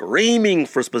been screaming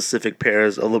for specific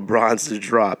pairs of LeBrons to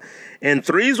drop, and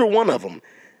threes were one of them.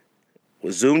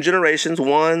 With Zoom Generations,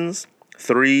 ones,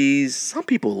 threes, some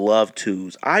people love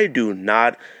twos. I do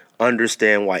not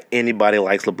understand why anybody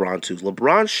likes LeBron twos.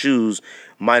 LeBron shoes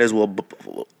might as well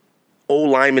old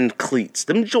lineman cleats.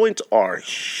 Them joints are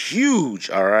huge,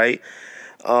 all right?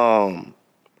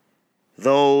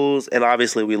 Those, and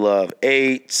obviously we love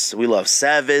 8s, we love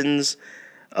 7s.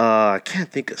 I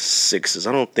can't think of 6s.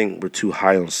 I don't think we're too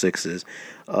high on 6s.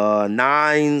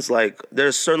 9s, like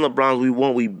there's certain LeBrons we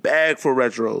want. We beg for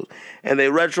retros, and they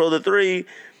retro the 3,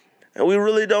 and we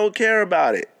really don't care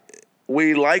about it.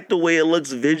 We like the way it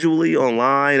looks visually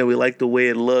online, and we like the way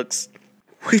it looks.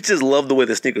 We just love the way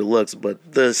the sneaker looks,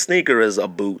 but the sneaker is a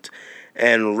boot,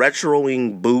 and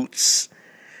retroing boots,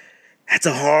 that's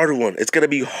a hard one. It's going to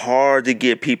be hard to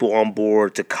get people on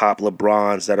board to cop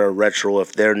LeBrons that are retro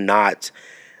if they're not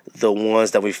the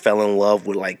ones that we fell in love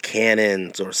with, like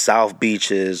Cannons or South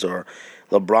Beaches or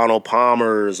LeBron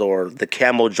Palmers or the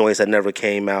camo joints that never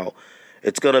came out.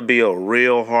 It's going to be a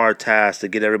real hard task to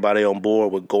get everybody on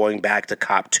board with going back to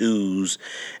cop 2s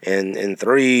and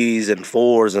 3s and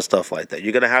 4s and stuff like that.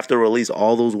 You're going to have to release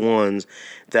all those ones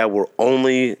that were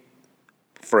only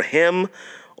for him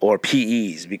or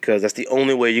PEs, because that's the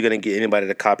only way you're going to get anybody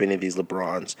to copy any of these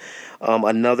LeBrons.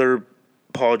 Another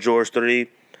Paul George 3.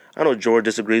 I know George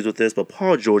disagrees with this, but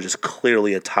Paul George is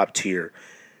clearly a top-tier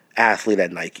athlete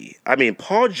at Nike. I mean,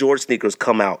 Paul George sneakers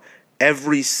come out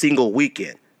every single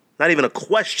weekend. Not even a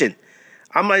question.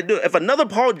 I'm like, dude, if another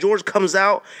Paul George comes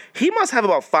out, he must have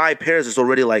about 5 pairs that's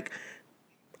already, like,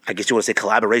 I guess you want to say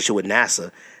collaboration with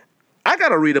NASA. I got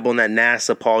to read up on that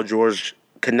NASA Paul George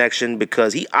connection,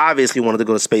 because he obviously wanted to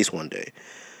go to space one day.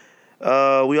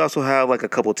 We also have like a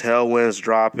couple tailwinds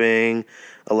dropping,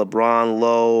 a LeBron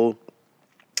low.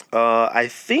 I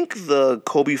think the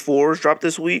Kobe 4s dropped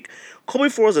this week. Kobe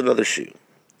 4 is another shoe.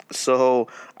 So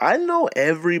I know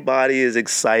everybody is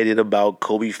excited about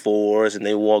Kobe 4s and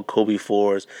they want Kobe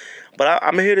 4s. But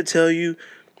I'm here to tell you,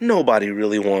 nobody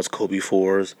really wants Kobe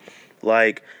 4s.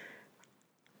 Like,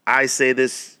 I say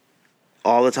this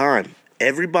all the time.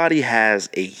 Everybody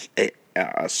has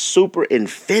a super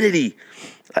infinity,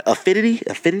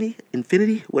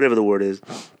 whatever the word is,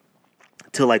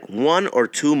 to like 1 or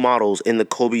 2 models in the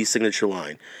Kobe signature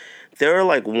line. There are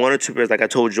like 1 or 2 pairs, like I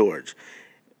told George.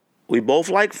 We both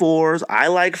like 4s. I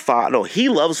like 5. No, he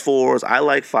loves 4s. I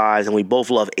like 5s, and we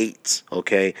both love 8s,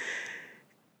 okay?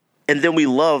 And then we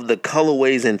love the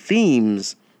colorways and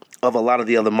themes of a lot of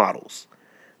the other models.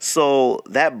 So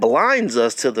that blinds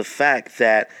us to the fact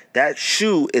that that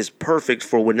shoe is perfect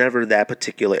for whenever that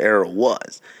particular era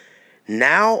was.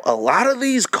 Now, a lot of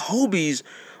these Kobes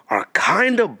are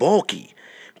kind of bulky.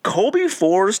 Kobe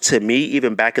 4s, to me,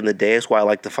 even back in the day, that's why I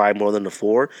like the 5 more than the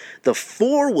 4. The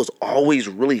 4 was always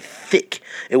really thick.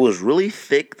 It was really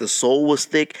thick, the sole was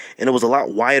thick, and it was a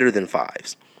lot wider than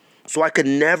 5s. So I could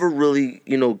never really,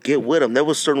 get with them. There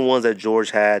was certain ones that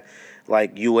George had,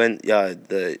 like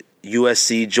the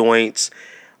USC joints,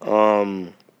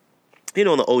 in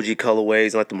the OG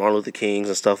colorways, like the Martin Luther Kings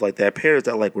and stuff like that. Pairs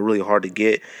that were really hard to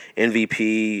get.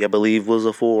 MVP, I believe, was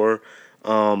a 4.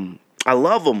 I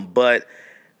love them, but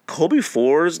Kobe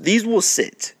 4s, these will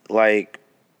sit. Like,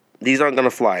 these aren't going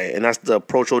to fly. And that's the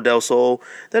Procho del Sol.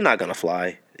 They're not going to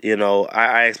fly.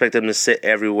 I expect them to sit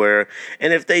everywhere.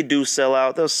 And if they do sell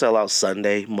out, they'll sell out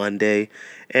Sunday, Monday.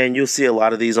 And you'll see a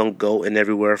lot of these on GOAT and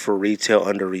everywhere for retail,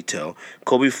 under retail.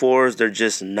 Kobe 4s, they're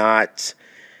just not...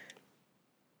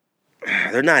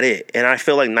 They're not it. And I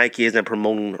feel like Nike isn't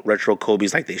promoting retro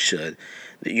Kobes like they should.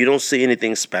 You don't see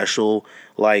anything special.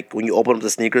 Like, when you open up the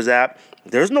sneakers app,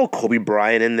 there's no Kobe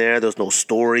Bryant in there. There's no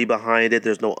story behind it.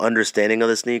 There's no understanding of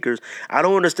the sneakers. I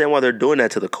don't understand why they're doing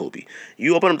that to the Kobe.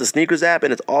 You open up the sneakers app,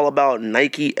 and it's all about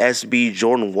Nike SB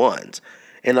Jordan 1s.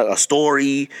 And a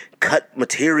story, cut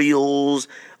materials,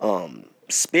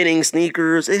 spinning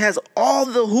sneakers. It has all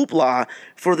the hoopla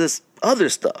for this other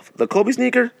stuff. The Kobe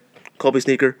sneaker,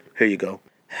 here you go.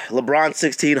 LeBron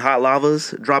 16 Hot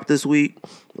Lavas dropped this week.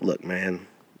 Look, man.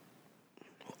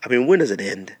 I mean, when does it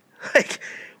end?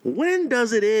 When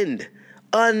does it end?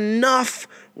 Enough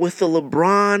with the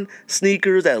LeBron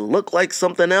sneakers that look like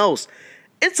something else.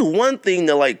 It's one thing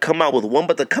to come out with one,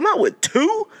 but to come out with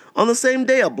 2 on the same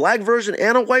day, a black version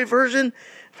and a white version,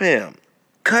 fam,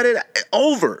 Cut it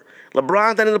over.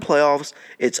 LeBron's done in the playoffs.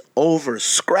 It's over.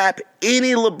 Scrap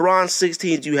any LeBron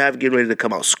 16s you have getting ready to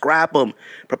come out. Scrap them.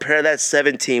 Prepare that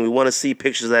 17. We want to see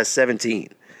pictures of that 17.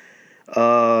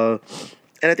 And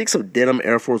I think some denim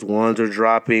Air Force Ones are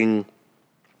dropping.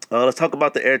 Let's talk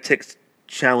about the AirTech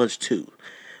Challenge 2.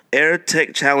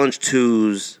 AirTech Challenge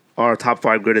 2s are top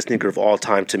 5 greatest sneaker of all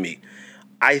time to me.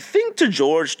 I think to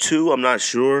George too, I'm not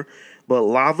sure. But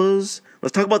Lavas,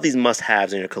 let's talk about these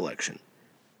must-haves in your collection.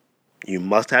 You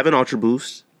must have an Ultra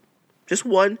Boost. Just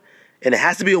one. And it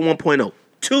has to be a 1.0.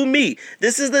 To me,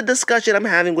 this is the discussion I'm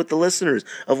having with the listeners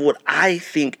of what I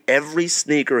think every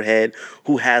sneakerhead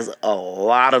who has a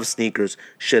lot of sneakers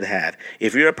should have.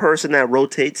 If you're a person that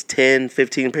rotates 10,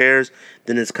 15 pairs,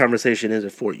 then this conversation isn't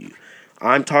for you.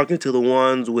 I'm talking to the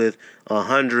ones with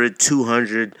 100,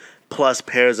 200 plus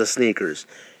pairs of sneakers.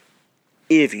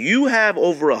 If you have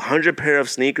over 100 pair of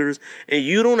sneakers and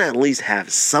you don't at least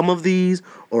have some of these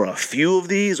or a few of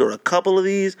these or a couple of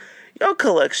these, your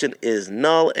collection is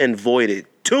null and voided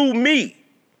to me.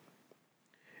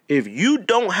 If you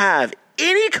don't have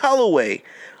any colorway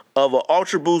of an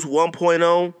Ultra Boost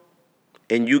 1.0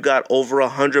 and you got over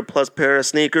 100 plus pair of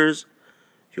sneakers,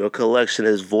 your collection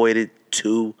is voided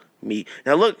to me.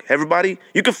 Now look, everybody,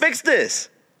 you can fix this.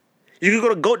 You can go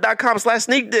to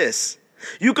goat.com/sneakthis.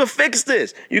 You can fix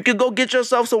this. You can go get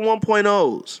yourself some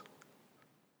 1.0s.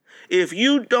 If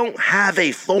you don't have a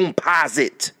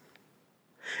Foamposite,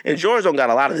 and George don't got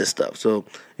a lot of this stuff, so,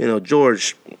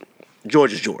 George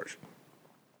is George.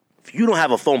 If you don't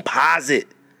have a Foamposite,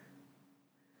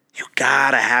 you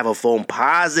gotta have a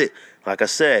Foamposite. Like I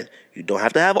said, you don't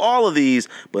have to have all of these,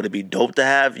 but it'd be dope to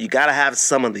have. You gotta have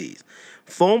some of these.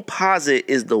 Foamposite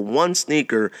is the one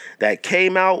sneaker that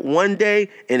came out one day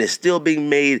and is still being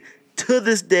made to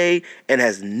this day and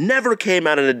has never came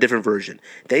out in a different version.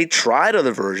 They tried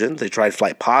other versions. They tried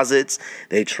Flightposites.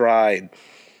 They tried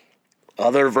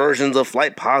other versions of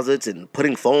Flightposites and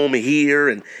putting foam here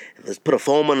and let's put a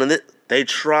foam on it. They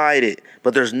tried it,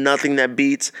 but there's nothing that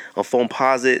beats a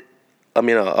Foamposite. A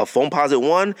Foamposite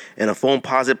 1 and a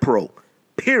Foamposite Pro.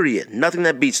 Period. Nothing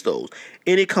that beats those.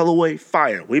 Any colorway,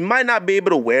 fire. We might not be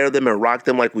able to wear them and rock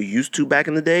them like we used to back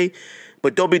in the day,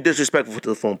 but don't be disrespectful to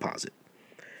the Foamposite.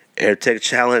 AirTech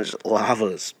Challenge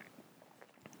Lavas.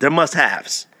 They're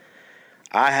must-haves.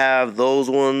 I have those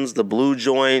ones, the blue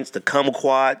joints, the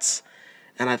kumquats,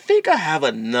 and I think I have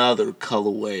another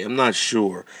colorway. I'm not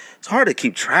sure. It's hard to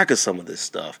keep track of some of this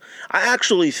stuff. I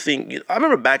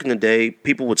remember back in the day,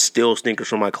 people would steal sneakers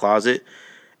from my closet,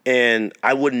 and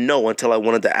I wouldn't know until I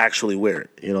wanted to actually wear it.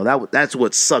 That's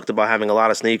what sucked about having a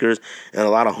lot of sneakers and a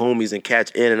lot of homies and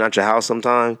cats in and out your house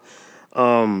sometimes.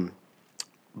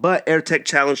 But AirTech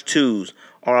Challenge 2s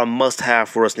are a must-have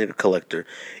for a sneaker collector,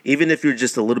 even if you're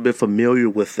just a little bit familiar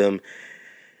with them.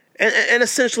 And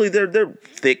essentially, they're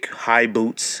thick, high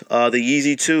boots. The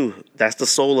Yeezy 2, that's the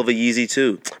sole of a Yeezy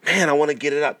 2. Man, I want to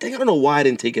get it out. Dang, I don't know why I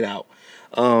didn't take it out.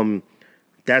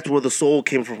 That's where the sole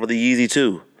came from for the Yeezy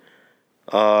 2.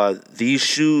 These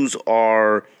shoes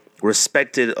are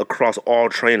respected across all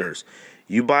trainers.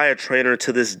 You buy a trainer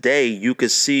to this day, you can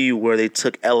see where they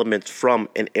took elements from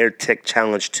an AirTech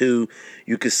Challenge 2.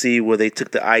 You can see where they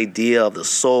took the idea of the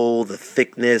sole, the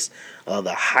thickness,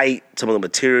 the height, some of the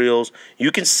materials.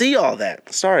 You can see all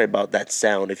that. Sorry about that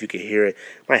sound if you can hear it.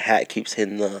 My hat keeps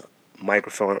hitting the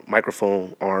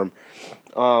microphone arm.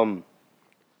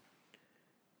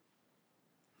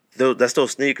 That's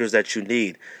those sneakers that you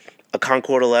need. A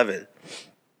Concord 11.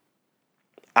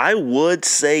 I would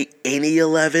say any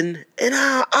 11 and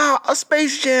a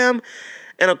Space Jam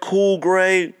and a cool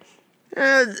gray.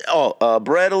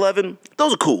 Bread 11.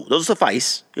 Those are cool. Those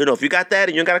suffice. If you got that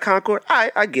and you got a Concord,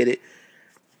 I get it.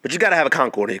 But you got to have a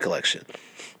Concord in your collection.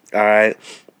 All right.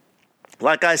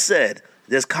 Like I said,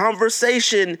 this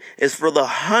conversation is for the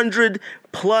 100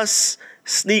 plus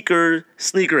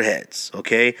sneakerheads.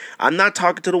 Okay. I'm not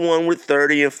talking to the one with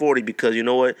 30 and 40 because you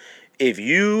know what? If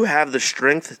you have the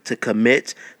strength to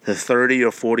commit to 30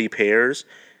 or 40 pairs,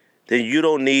 then you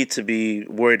don't need to be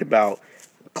worried about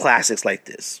classics like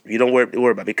this. You don't worry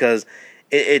about it because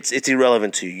it's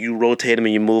irrelevant to you. You rotate them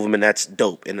and you move them, and that's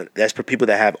dope. And that's for people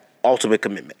that have ultimate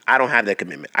commitment. I don't have that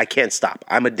commitment. I can't stop.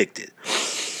 I'm addicted.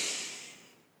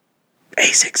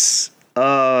 Asics.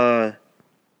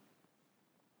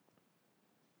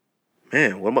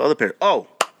 Man, what are my other pairs? Oh,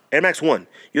 Air Max 1.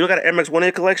 You don't got an Air Max 1 in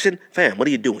your collection? Fam, what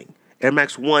are you doing? Air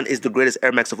Max 1 is the greatest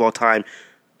Air Max of all time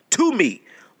to me.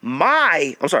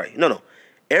 Air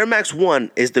Max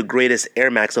 1 is the greatest Air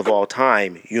Max of all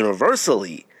time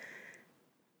universally.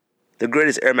 The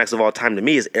greatest Air Max of all time to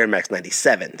me is Air Max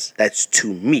 97s. That's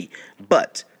to me.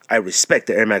 But I respect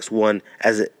the Air Max 1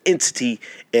 as an entity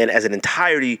and as an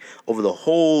entirety over the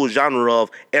whole genre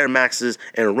of Air Maxes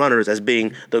and runners as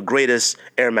being the greatest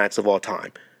Air Max of all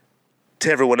time.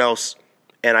 To everyone else,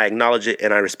 and I acknowledge it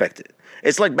and I respect it.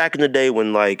 It's like back in the day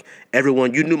when like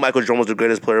everyone, you knew Michael Jordan was the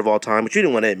greatest player of all time, but you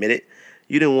didn't want to admit it.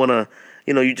 You didn't want to,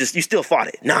 you still fought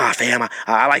it. Nah, fam,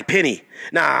 I like Penny.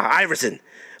 Nah, Iverson.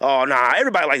 Oh, nah,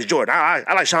 everybody likes Jordan.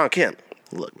 I like Sean Kemp.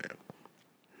 Look, man.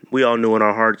 We all knew in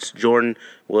our hearts Jordan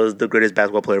was the greatest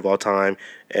basketball player of all time,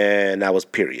 and that was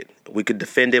period. We could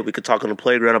defend it. We could talk on the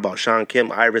playground about Sean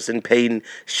Kemp, Iverson, Peyton,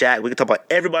 Shaq. We could talk about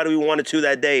everybody we wanted to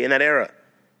that day in that era.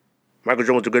 Michael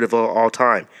Jordan was the greatest of all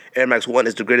time. Air Max 1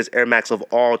 is the greatest Air Max of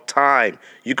all time.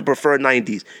 You could prefer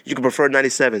 90s. You could prefer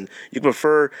 97s. You could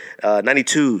prefer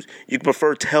 92s. You could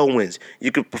prefer tailwinds.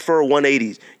 You could prefer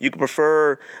 180s. You could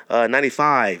prefer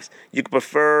 95s. You could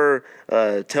prefer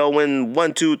tailwind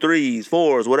 1, 2, 3s,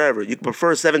 4s, whatever. You could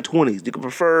prefer 720s. You could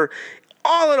prefer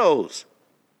all of those.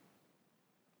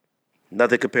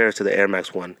 Nothing compares to the Air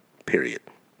Max 1, period.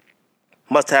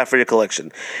 Must have for your collection.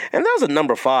 And that was a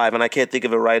number 5, and I can't think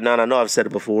of it right now. And I know I've said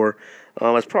it before.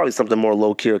 It's probably something more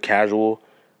low-key or casual.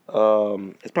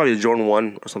 It's probably a Jordan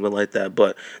 1 or something like that.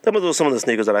 But those are some of the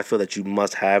sneakers that I feel that you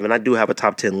must have. And I do have a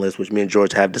top 10 list, which me and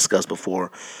George have discussed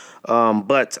before.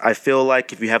 But I feel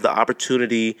like if you have the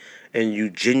opportunity and you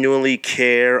genuinely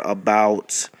care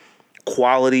about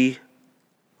quality,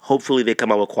 hopefully they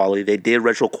come out with quality. They did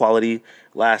retro quality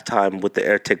last time with the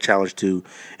Air Tech Challenge 2.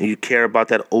 And you care about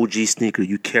that OG sneaker.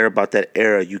 You care about that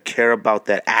era. You care about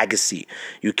that Agassi.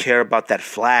 You care about that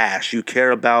flash. You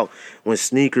care about when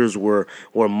sneakers were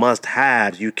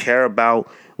must-haves. You care about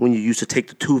when you used to take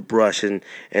the toothbrush and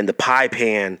the pie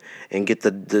pan and get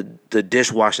the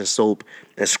dishwashing soap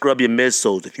and scrub your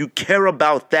midsoles. If you care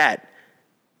about that,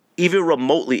 even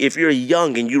remotely, if you're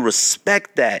young and you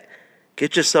respect that,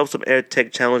 get yourself some Air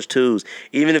Tech Challenge 2s.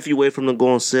 Even if you wait for them to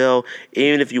go on sale,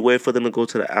 even if you wait for them to go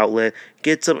to the outlet,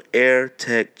 get some Air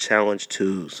Tech Challenge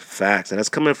 2s. Facts. And that's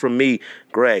coming from me,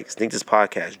 Greg, Think This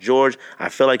Podcast. George, I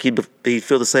feel like he'd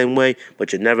feel the same way,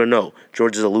 but you never know.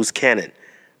 George is a loose cannon.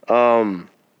 StockX.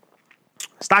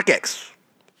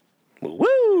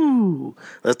 Woo!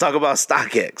 Let's talk about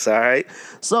StockX, all right?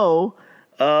 So,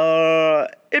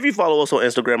 if you follow us on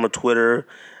Instagram or Twitter,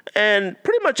 and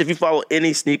pretty much if you follow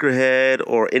any sneakerhead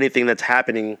or anything that's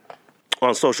happening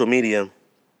on social media,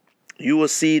 you will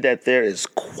see that there is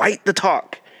quite the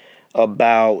talk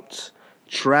about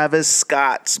Travis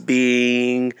Scott's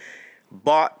being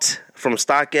bought from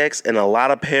StockX and a lot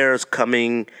of pairs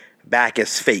coming back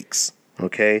as fakes,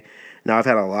 okay? Now, I've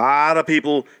had a lot of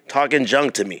people talking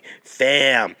junk to me.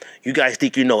 Fam, you guys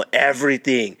think you know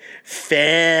everything.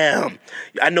 Fam,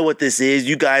 I know what this is.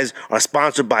 You guys are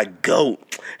sponsored by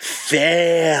GOAT.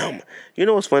 Fam. You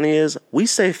know what's funny is we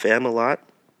say fam a lot,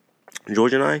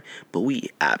 George and I, but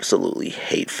we absolutely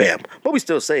hate fam. But we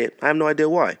still say it. I have no idea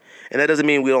why. And that doesn't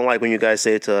mean we don't like when you guys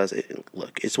say it to us.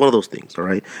 Look, it's one of those things, all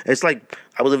right? It's like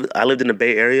I lived in the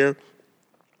Bay Area.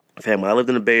 Fam, when I lived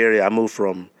in the Bay Area, I moved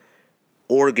from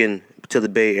Oregon to the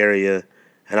Bay Area,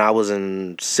 and I was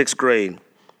in 6th grade.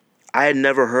 I had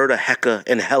never heard of hecka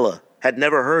and hella. Had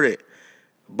never heard it.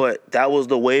 But that was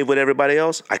the wave with everybody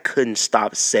else. I couldn't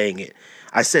stop saying it.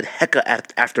 I said hecka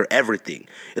after everything.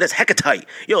 Yo, that's hecka tight.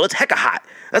 Yo, let's hecka hot.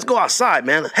 Let's go outside,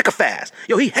 man. Hecka fast.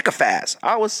 Yo, he hecka fast.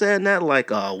 I was saying that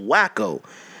like a wacko.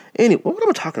 Anyway, what am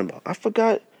I talking about? I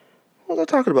forgot. What was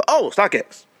I talking about? Oh,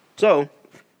 StockX. So,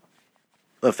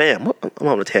 fam, I'm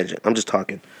on a tangent. I'm just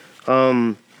talking.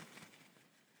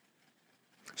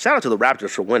 Shout out to the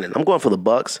Raptors for winning. I'm going for the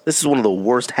Bucks. This is one of the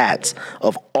worst hats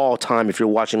of all time if you're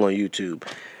watching on YouTube.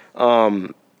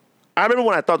 I remember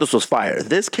when I thought this was fire.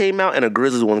 This came out and a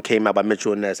Grizzlies one came out by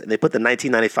Mitchell and Ness, and they put the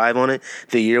 1995 on it,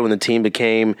 the year when the team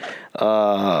became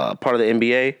part of the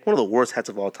NBA. One of the worst hats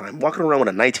of all time. Walking around with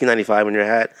a 1995 on your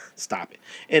hat, stop it.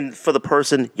 And for the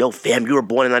person, yo, fam, you were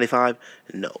born in 95?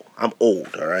 No, I'm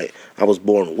old, all right? I was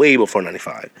born way before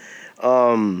 95.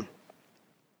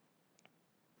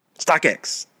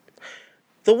 StockX.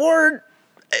 The word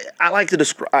I like to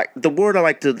describe, the word I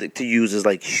like to use is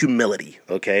like humility,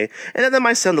 okay? And that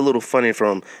might sound a little funny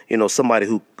from, somebody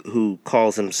who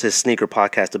calls his sneaker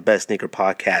podcast the best sneaker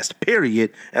podcast,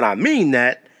 period. And I mean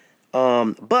that.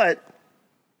 But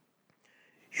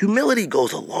humility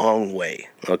goes a long way,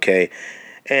 okay?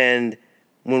 And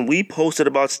when we posted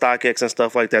about StockX and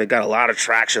stuff like that, it got a lot of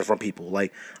traction from people.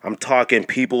 Like, I'm talking,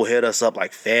 people hit us up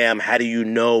like, fam, how do you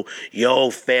know?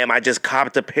 Yo, fam, I just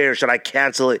copped a pair. Should I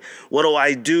cancel it? What do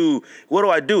I do? What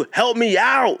do I do? Help me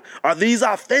out. Are these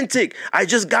authentic? I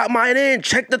just got mine in.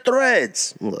 Check the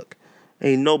threads. Look,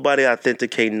 Ain't nobody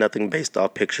authenticating nothing based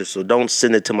off pictures, so don't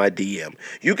send it to my DM.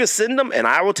 You can send them, and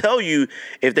I will tell you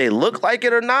if they look like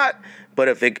it or not. But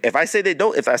if I say they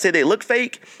don't, if I say they look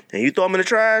fake and you throw them in the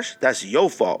trash, that's your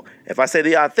fault. If I say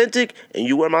they're authentic and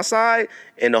you wear my side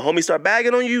and the homies start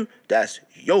bagging on you, that's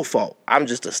your fault. I'm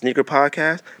just a sneaker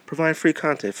podcast providing free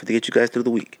content to get you guys through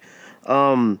the week.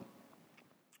 But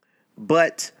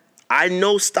I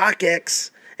know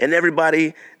StockX and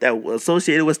everybody that was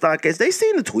associated with StockX, they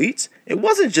seen the tweets. It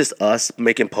wasn't just us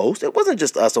making posts. It wasn't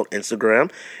just us on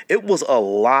Instagram. It was a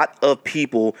lot of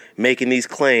people making these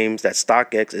claims that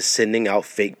StockX is sending out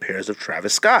fake pairs of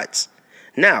Travis Scotts.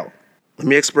 Now, let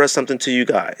me express something to you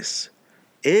guys.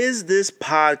 Is this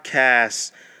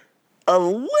podcast a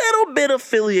little bit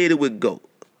affiliated with GOAT?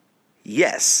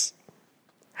 Yes.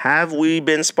 Have we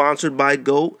been sponsored by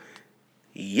GOAT?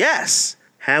 Yes.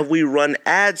 Have we run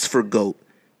ads for GOAT?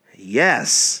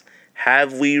 Yes.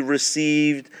 Have we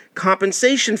received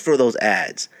compensation for those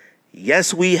ads?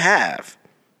 Yes, we have.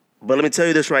 But let me tell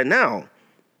you this right now.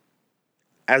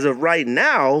 As of right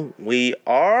now, we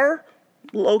are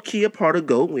low-key a part of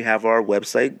GOAT. We have our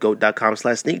website,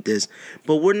 goat.com/sneakthis,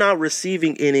 but we're not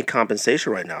receiving any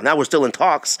compensation right now. Now, we're still in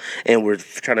talks, and we're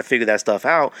trying to figure that stuff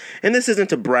out. And this isn't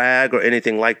to brag or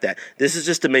anything like that. This is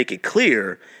just to make it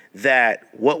clear that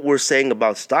what we're saying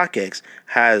about StockX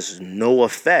has no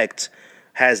effect,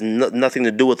 has nothing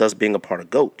to do with us being a part of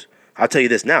GOAT. I'll tell you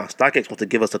this now. StockX wants to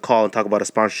give us a call and talk about a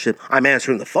sponsorship. I'm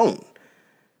answering the phone.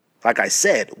 Like I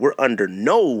said, we're under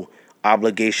no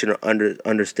obligation or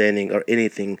understanding or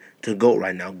anything to GOAT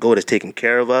right now. GOAT is taking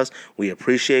care of us. We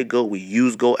appreciate GOAT. We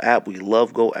use GOAT app. We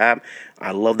love GOAT app.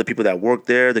 I love the people that work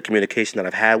there, the communication that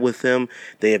I've had with them.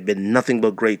 They have been nothing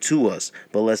but great to us.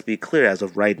 But let's be clear, as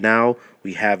of right now,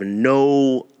 we have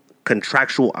no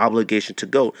contractual obligation to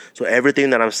GOAT. So everything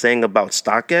that I'm saying about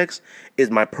StockX is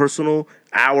our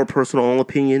personal own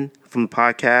opinion from the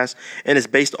podcast, and it's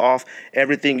based off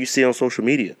everything you see on social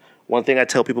media. One thing I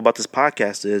tell people about this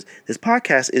podcast is this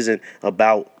contest isn't like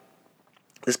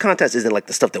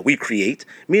the stuff that we create.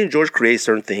 Me and George create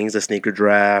certain things, the sneaker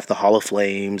draft, the Hall of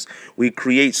Flames. We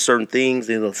create certain things,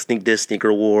 Sneak This, Sneaker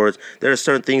Awards. There are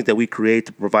certain things that we create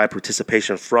to provide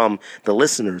participation from the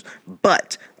listeners.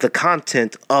 But the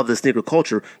content of the sneaker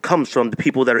culture comes from the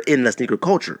people that are in the sneaker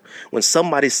culture. When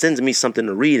somebody sends me something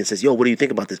to read and says, yo, what do you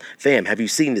think about this? Fam, have you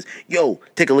seen this? Yo,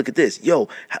 take a look at this. Yo,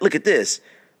 look at this.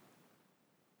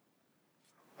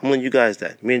 I'm letting you guys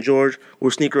that. Me and George, we're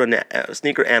sneaker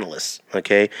analysts,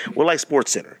 okay? We're like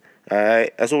SportsCenter, all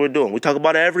right? That's what we're doing. We talk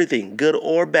about everything, good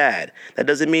or bad. That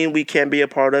doesn't mean we can't be a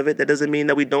part of it. That doesn't mean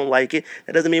that we don't like it.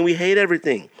 That doesn't mean we hate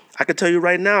everything. I can tell you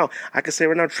right now,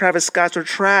 Travis Scott's are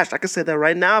trash. I can say that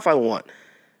right now if I want.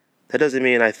 That doesn't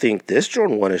mean I think this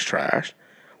Jordan 1 is trash.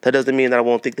 That doesn't mean that I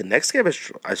won't think the next game is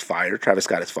fire. Travis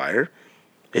Scott is fire.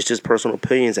 It's just personal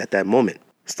opinions at that moment.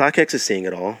 StockX is seeing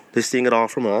it all. They're seeing it all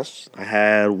from us. I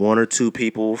had one or two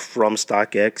people from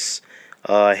StockX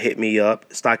hit me up.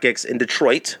 StockX in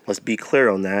Detroit, let's be clear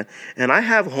on that. And I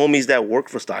have homies that work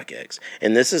for StockX.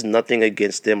 And this is nothing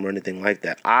against them or anything like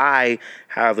that. I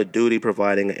have a duty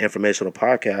providing an informational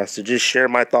podcast to just share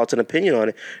my thoughts and opinion on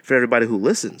it for everybody who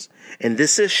listens. And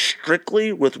this is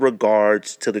strictly with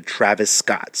regards to the Travis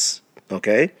Scotts,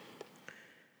 okay?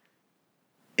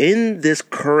 In this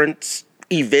current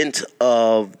event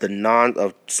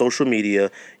of social media,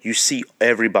 you see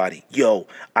everybody. Yo,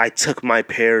 I took my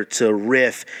pair to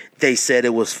Riff. They said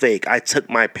it was fake. I took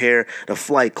my pair to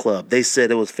Flight Club. They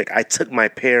said it was fake. I took my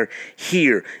pair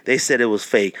here. They said it was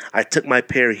fake. I took my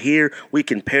pair here. We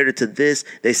compared it to this.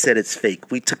 They said it's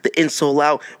fake. We took the insole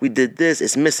out. We did this.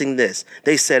 It's missing this.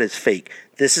 They said it's fake.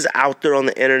 This is out there on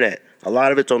the internet. A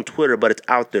lot of it's on Twitter, but it's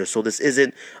out there. So this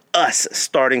isn't us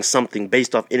starting something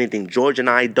based off anything. George and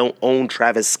I don't own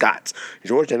Travis Scott's.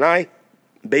 George and I,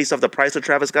 based off the price of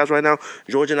Travis Scott's right now,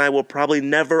 George and I will probably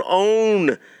never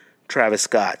own Travis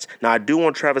Scott's. Now, I do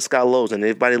want Travis Scott lows, and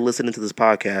anybody listening to this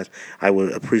podcast, I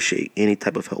would appreciate any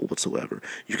type of help whatsoever.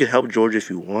 You can help George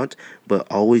if you want, but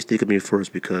always think of me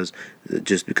first because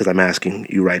I'm asking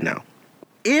you right now.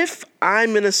 If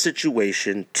I'm in a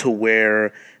situation to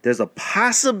where there's a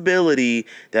possibility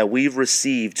that we've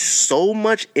received so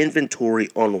much inventory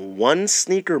on one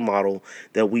sneaker model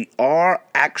that we are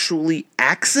actually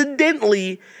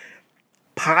accidentally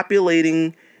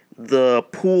populating the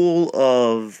pool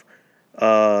of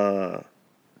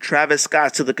Travis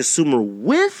Scott to the consumer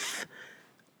with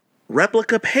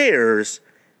replica pairs,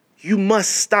 you must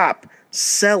stop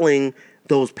selling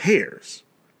those pairs.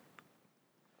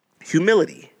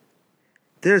 Humility.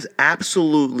 There's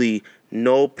absolutely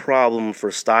no problem for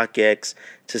StockX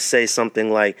to say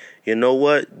something like, you know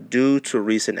what, due to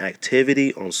recent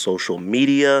activity on social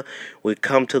media, we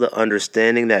come to the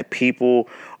understanding that people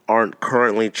aren't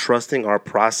currently trusting our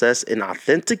process in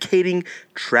authenticating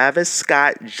Travis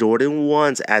Scott Jordan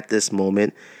 1s at this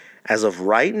moment. As of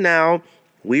right now,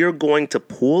 we are going to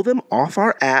pull them off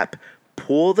our app,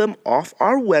 pull them off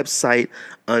our website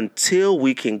until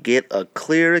we can get a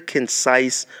clear,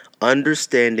 concise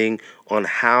understanding on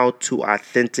how to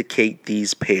authenticate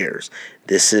these pairs.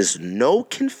 This is no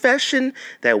confession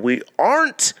that we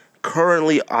aren't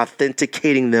currently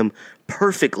authenticating them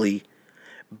perfectly,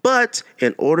 but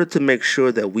in order to make sure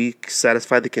that we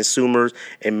satisfy the consumers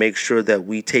and make sure that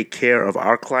we take care of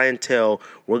our clientele,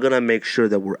 we're going to make sure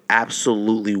that we're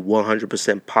absolutely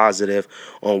 100% positive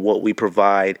on what we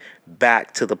provide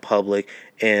back to the public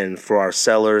and for our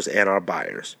sellers and our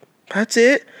buyers. That's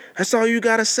it. That's all you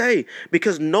got to say.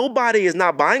 Because nobody is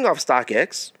not buying off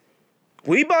StockX.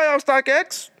 We buy off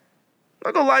StockX. I'm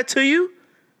not going to lie to you.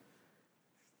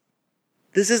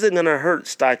 This isn't going to hurt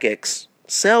StockX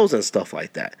sales and stuff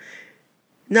like that.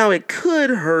 Now, it could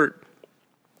hurt,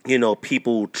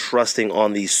 people trusting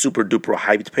on these super duper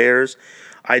hyped pairs.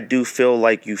 I do feel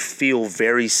like you feel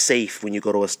very safe when you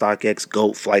go to a StockX,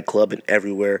 GOAT, Flight Club, and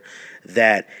everywhere,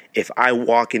 that if I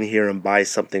walk in here and buy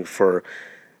something for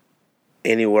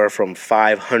anywhere from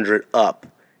 $500 up,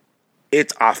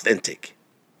 it's authentic.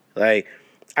 Like,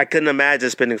 I couldn't imagine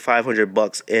spending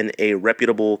 $500 in a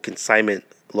reputable consignment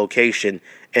location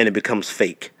and it becomes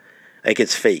fake. Like,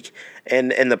 it's fake.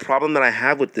 And the problem that I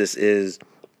have with this is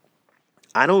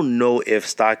I don't know if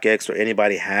StockX or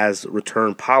anybody has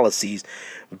return policies,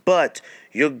 but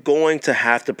you're going to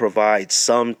have to provide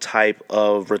some type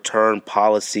of return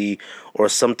policy or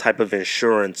some type of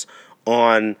insurance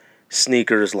on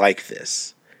sneakers like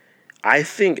this. I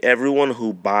think everyone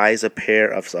who buys a pair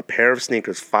of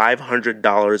sneakers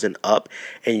 $500 and up,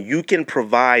 and you can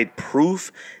provide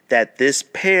proof that this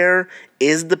pair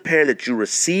is the pair that you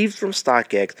received from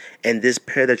StockX and this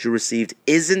pair that you received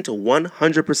isn't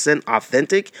 100%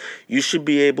 authentic, you should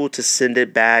be able to send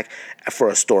it back for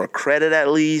a store credit at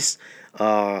least,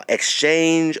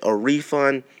 exchange, a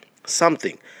refund,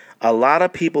 something. A lot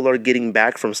of people are getting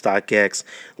back from StockX.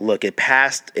 Look, it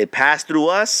passed through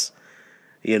us,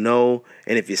 and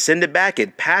if you send it back,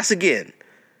 it pass again.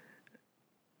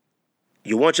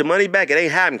 You want your money back? It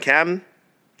ain't happening, Captain.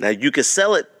 Now, you can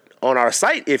sell it on our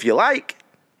site if you like.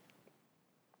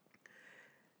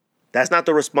 That's not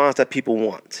the response that people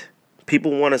want.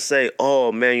 People want to say,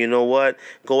 oh, man, you know what?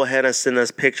 Go ahead and send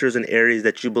us pictures in areas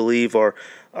that you believe are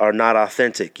not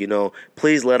authentic.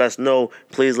 Please let us know.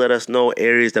 Please let us know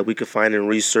areas that we could find in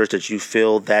research that you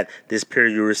feel that this pair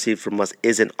you received from us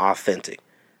isn't authentic.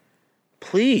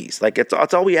 Please,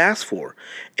 it's all we ask for.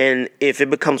 And if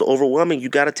it becomes overwhelming, you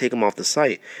got to take them off the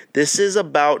site. This is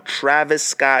about Travis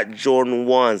Scott Jordan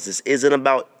 1s. This isn't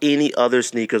about any other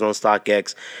sneakers on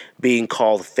StockX being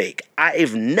called fake.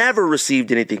 I've never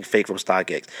received anything fake from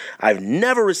StockX. I've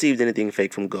never received anything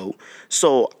fake from GOAT.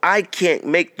 So I can't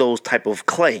make those type of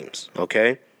claims,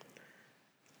 okay?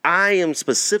 I am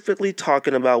specifically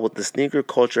talking about what the sneaker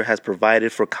culture has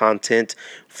provided for content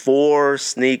for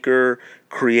sneaker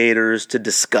creators to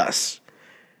discuss.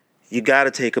 You got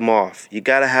to take them off. You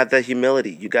got to have that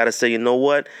humility. You got to say, you know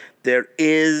what?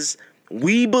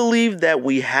 We believe that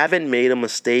we haven't made a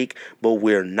mistake, but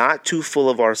we're not too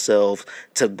full of ourselves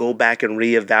to go back and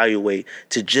reevaluate,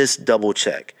 to just double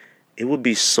check. It would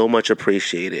be so much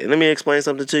appreciated. And let me explain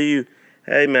something to you.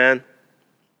 Hey, man.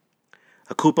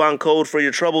 A coupon code for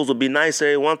your troubles would be nice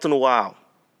every once in a while.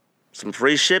 Some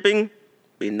free shipping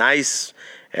be nice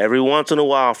every once in a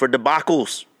while for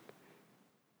debacles.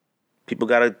 You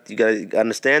gotta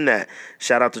understand that.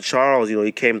 Shout out to Charles.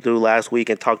 He came through last week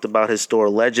and talked about his store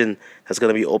Legend that's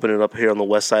gonna be opening up here on the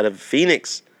west side of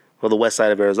Phoenix or the west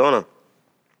side of Arizona.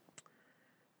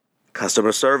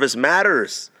 Customer service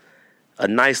matters. A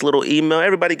nice little email.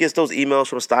 Everybody gets those emails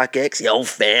from StockX. Yo,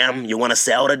 fam, you want to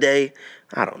sell today?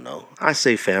 I don't know. I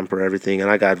say fam for everything,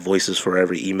 and I got voices for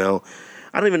every email.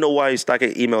 I don't even know why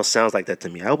StockX email sounds like that to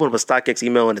me. I open up a StockX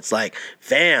email, and it's like,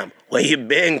 fam, where you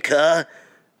been, cuh?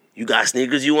 You got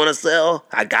sneakers you want to sell?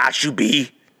 I got you, B.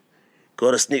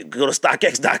 Go to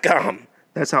StockX.com.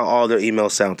 That's how all their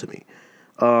emails sound to me.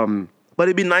 But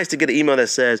it'd be nice to get an email that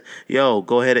says, yo,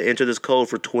 go ahead and enter this code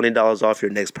for $20 off your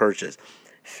next purchase.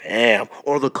 Fam.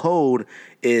 Or the code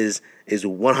is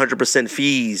 100%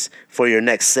 fees for your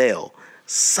next sale.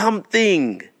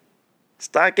 Something.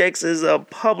 StockX is a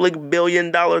public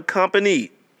billion-dollar company.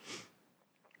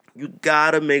 You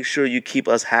gotta make sure you keep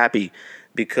us happy,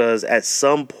 because at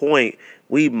some point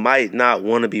we might not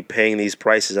want to be paying these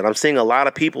prices. And I'm seeing a lot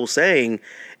of people saying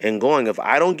and going, if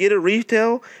I don't get it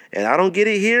retail and I don't get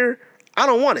it here, I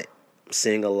don't want it. I'm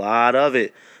seeing a lot of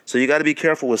it. So you got to be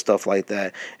careful with stuff like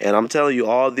that. And I'm telling you,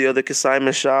 all the other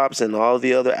consignment shops and all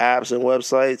the other apps and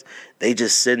websites, they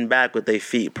just sitting back with their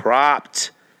feet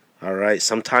propped. All right.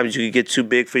 Sometimes you can get too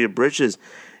big for your britches.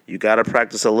 You got to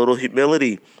practice a little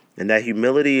humility. And that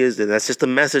humility that's just a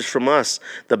message from us,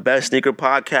 the best sneaker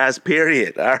podcast,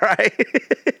 period. All right.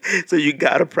 So you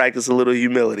got to practice a little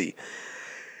humility.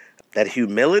 That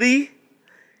humility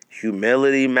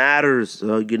matters.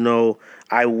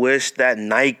 I wish that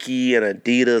Nike and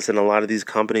Adidas and a lot of these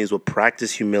companies would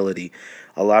practice humility.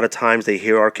 A lot of times they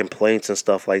hear our complaints and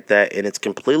stuff like that, and it's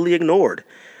completely ignored.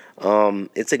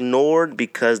 It's ignored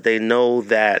because they know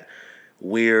that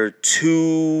we're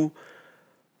too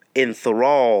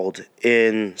enthralled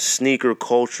in sneaker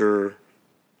culture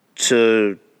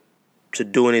to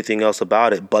do anything else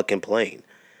about it but complain.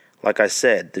 Like I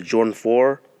said, the Jordan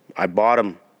 4, I bought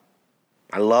them.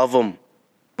 I love them,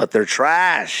 but they're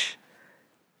trash.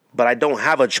 But I don't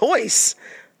have a choice.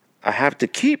 I have to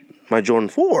keep my Jordan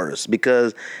 4s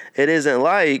because it isn't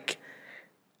like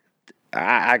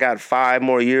I got 5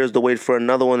 more years to wait for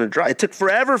another one to dry. It took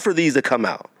forever for these to come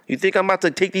out. You think I'm about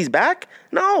to take these back?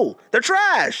 No, they're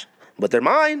trash, but they're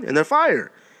mine and they're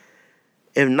fire.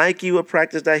 If Nike would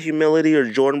practice that humility,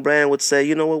 or Jordan Brand would say,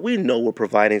 you know what, we know we're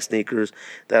providing sneakers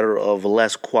that are of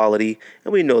less quality,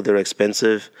 and we know they're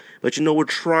expensive, but we're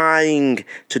trying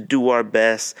to do our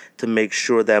best to make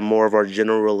sure that more of our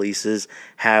general releases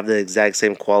have the exact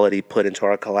same quality put into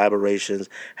our collaborations,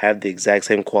 have the exact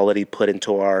same quality put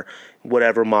into our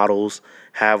whatever models,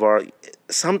 have our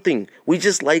something. We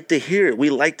just like to hear it. We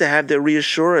like to have their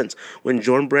reassurance. When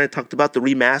Jordan Brand talked about the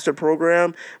remaster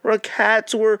program, where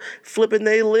cats were flipping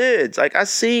their lids. Like, I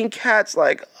seen cats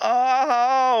like,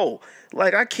 oh,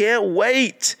 like, I can't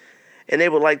wait. And they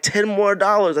were like $10 more.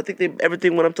 I think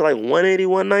everything went up to like $180,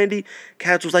 $190.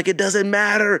 Cats was like, it doesn't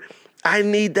matter. I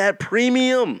need that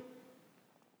premium.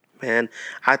 Man,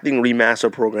 I think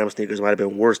remaster program sneakers might have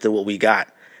been worse than what we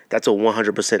got. That's a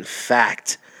 100%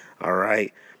 fact. All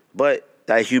right. But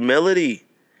that humility,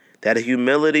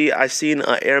 I seen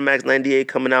an Air Max 98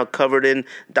 coming out covered in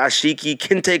dashiki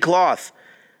kente cloth.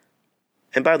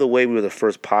 And by the way, we were the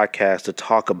first podcast to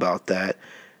talk about that.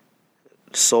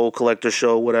 Soul Collector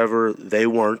Show, whatever, they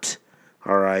weren't.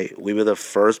 All right. We were the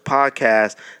first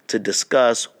podcast to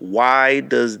discuss why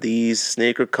does these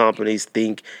sneaker companies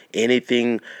think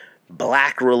anything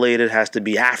black related has to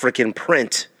be African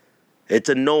print. It's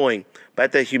annoying.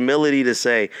 But the humility to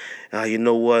say, you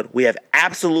know what? We have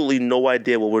absolutely no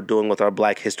idea what we're doing with our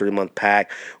Black History Month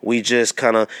pack. We just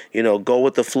kind of, go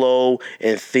with the flow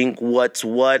and think what's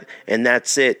what, and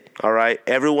that's it. All right.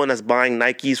 Everyone that's buying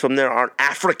Nikes from there aren't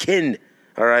African.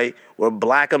 All right. We're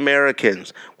Black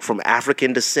Americans from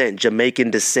African descent,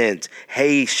 Jamaican descent,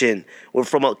 Haitian. We're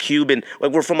from a Cuban.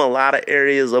 Like, we're from a lot of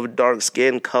areas of dark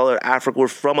skin color. Africa. We're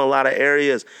from a lot of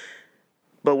areas.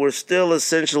 But we're still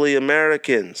essentially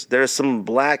Americans. There's some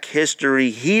black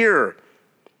history here.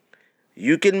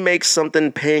 You can make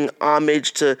something paying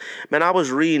homage to... Man, I was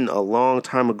reading a long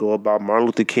time ago about Martin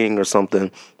Luther King or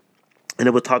something, and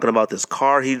it was talking about this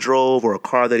car he drove or a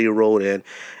car that he rode in.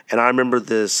 And I remember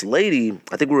this lady,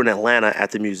 I think we were in Atlanta at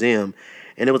the museum,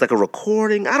 and it was like a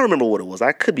recording. I don't remember what it was.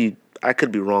 I could be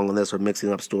wrong on this or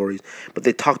mixing up stories, but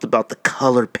they talked about the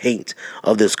color paint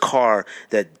of this car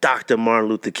that Dr. Martin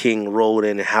Luther King rode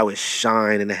in and how it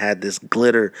shined and it had this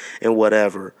glitter and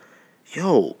whatever.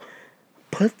 Yo,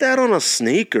 put that on a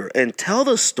sneaker and tell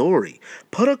the story.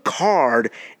 Put a card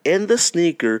in the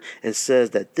sneaker and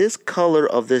says that this color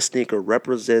of this sneaker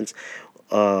represents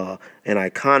an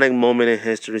iconic moment in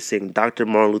history, saying Dr.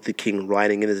 Martin Luther King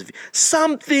riding in his...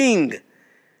 Something!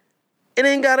 It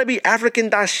ain't gotta be African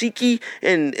dashiki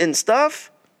and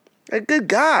stuff. Like, good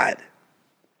God.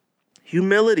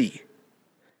 Humility.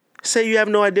 Say you have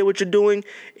no idea what you're doing.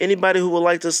 Anybody who would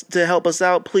like to help us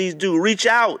out, please do. Reach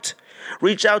out.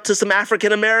 Reach out to some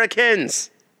African Americans.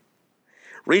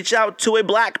 Reach out to a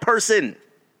black person.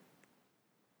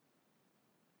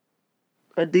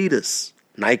 Adidas.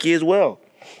 Nike as well.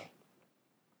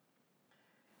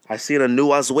 I seen a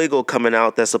new Oswego coming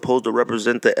out that's supposed to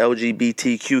represent the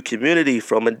LGBTQ community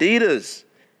from Adidas.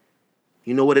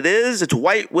 You know what it is? It's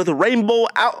white with a rainbow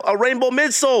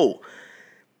midsole.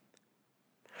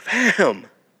 Fam.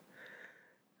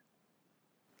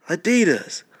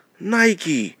 Adidas,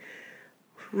 Nike,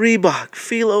 Reebok,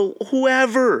 Fila,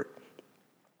 whoever.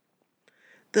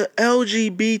 The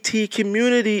LGBTQ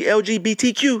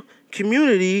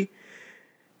community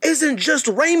isn't just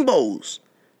rainbows.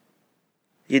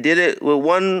 You did it with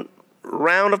one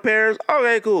round of pairs?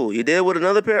 Okay, cool. You did with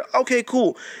another pair? Okay,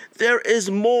 cool. There is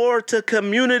more to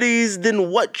communities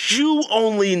than what you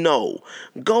only know.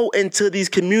 Go into these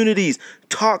communities.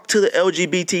 Talk to the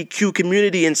LGBTQ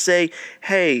community and say,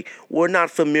 hey, we're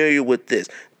not familiar with this.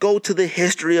 Go to the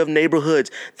history of neighborhoods.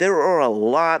 There are a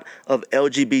lot of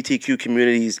LGBTQ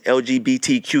communities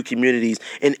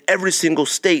in every single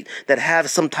state that have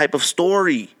some type of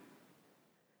story.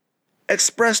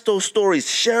 Express those stories.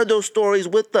 Share those stories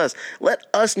with us. Let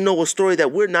us know a story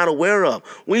that we're not aware of.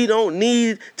 We don't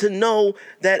need to know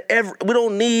that we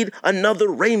don't need another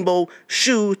rainbow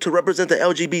shoe to represent the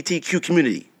LGBTQ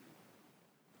community.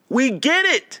 We get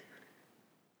it.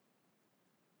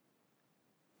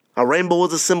 A rainbow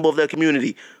is a symbol of their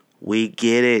community. We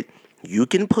get it. You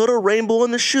can put a rainbow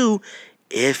in the shoe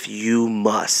if you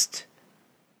must.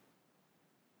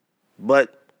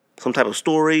 But some type of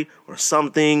story or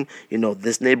something,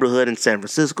 this neighborhood in San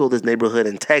Francisco, this neighborhood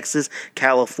in Texas,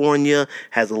 California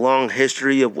has a long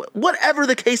history of whatever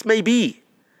the case may be.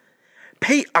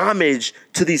 Pay homage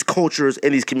to these cultures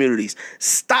and these communities.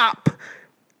 Stop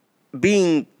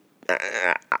being,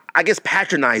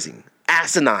 patronizing,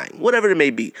 asinine, whatever it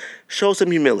may be. Show some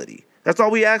humility. That's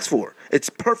all we ask for. It's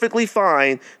perfectly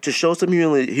fine to show some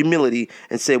humility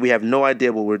and say we have no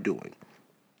idea what we're doing.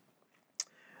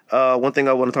 One thing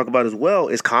I want to talk about as well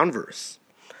is Converse.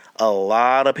 A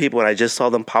lot of people, and I just saw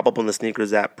them pop up on the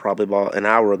sneakers app probably about an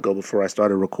hour ago before I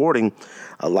started recording.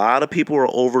 A lot of people are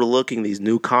overlooking these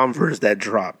new Converse that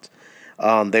dropped.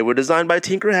 They were designed by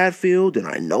Tinker Hatfield, and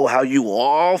I know how you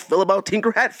all feel about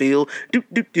Tinker Hatfield.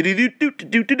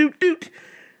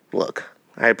 Look,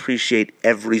 I appreciate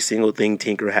every single thing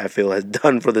Tinker Hatfield has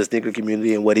done for the sneaker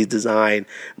community and what he's designed,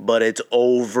 but it's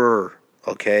over.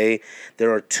 Okay,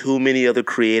 there are too many other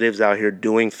creatives out here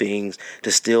doing things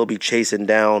to still be chasing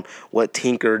down what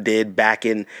Tinker did back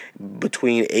in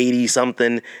between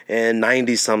 80-something and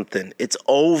 90-something. It's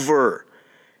over.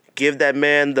 Give that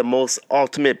man the most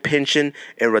ultimate pension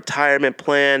and retirement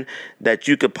plan that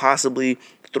you could possibly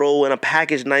throw in a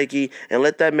package, Nike, and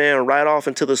let that man ride off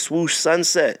into the swoosh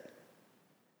sunset.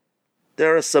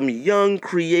 There are some young,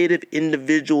 creative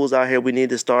individuals out here we need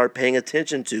to start paying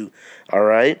attention to, all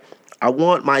right? I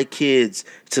want my kids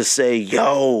to say,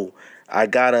 yo, I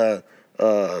got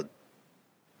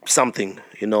something.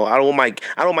 I don't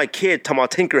want my kid talking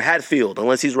about Tinker Hatfield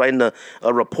unless he's writing a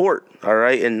report, all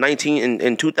right, in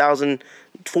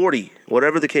 2040,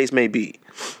 whatever the case may be.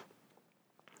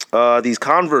 These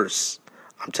Converse,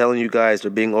 I'm telling you guys, they're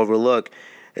being overlooked.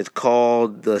 It's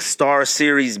called the Star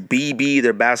Series BB.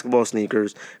 They're basketball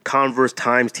sneakers. Converse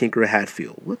times Tinker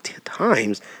Hatfield. What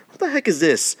times? What the heck is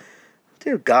this?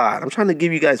 Dear God, I'm trying to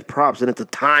give you guys props, and it's a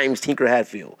times Tinker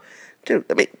Hatfield.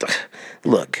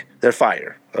 Look, they're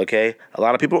fire, okay? A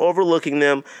lot of people are overlooking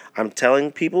them. I'm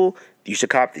telling people, you should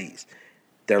cop these.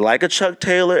 They're like a Chuck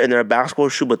Taylor, and they're a basketball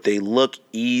shoe, but they look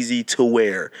easy to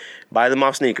wear. Buy them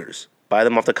off sneakers. Buy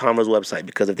them off the Converse website,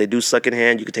 because if they do suck in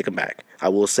hand, you can take them back. I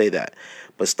will say that.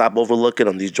 But stop overlooking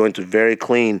them. These joints are very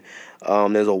clean.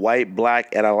 There's a white,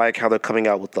 black, and I like how they're coming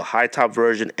out with the high top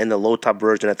version and the low top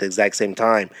version at the exact same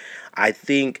time. I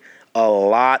think a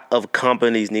lot of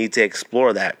companies need to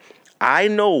explore that. I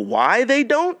know why they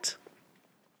don't.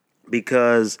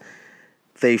 Because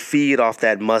they feed off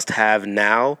that must-have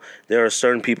now. There are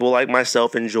certain people like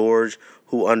myself and George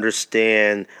who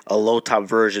understand a low-top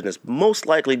version is most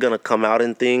likely going to come out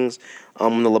in things.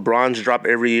 When the LeBrons drop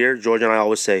every year, George and I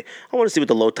always say, I want to see what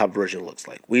the low-top version looks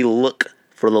like. We look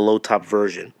for the low-top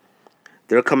version.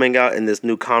 They're coming out in this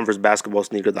new Converse basketball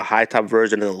sneaker, the high-top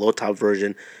version and the low-top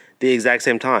version, the exact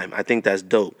same time. I think that's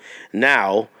dope.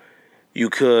 Now, you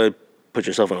could put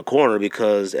yourself in a corner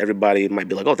because everybody might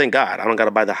be like, oh, thank God, I don't got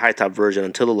to buy the high-top version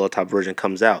until the low-top version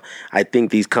comes out. I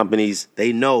think these companies,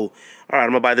 they know, all right,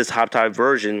 I'm going to buy this high-top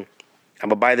version. I'm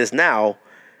going to buy this now.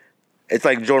 It's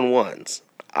like Jordan 1s.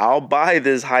 I'll buy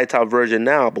this high-top version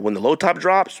now, but when the low-top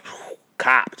drops,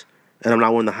 copped. And I'm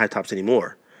not wearing the high-tops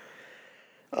anymore.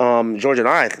 George and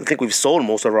I think we've sold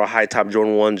most of our high-top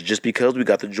Jordan 1s just because we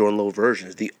got the Jordan Low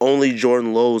versions. The only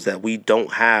Jordan Lows that we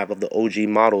don't have of the OG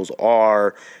models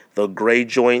are the gray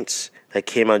joints that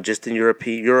came out just in Europe.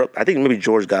 I think maybe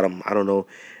George got them. I don't know.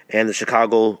 And the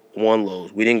Chicago 1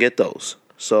 Lows. We didn't get those.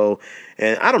 So,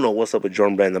 and I don't know what's up with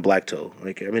Jordan Brand and the Black Toe.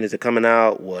 Like, I mean, is it coming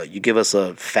out? What? You give us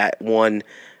a Fat 1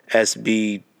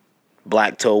 SB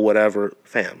Black Toe, whatever.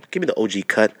 Fam, give me the OG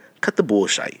cut. Cut the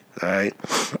bullshit. All right?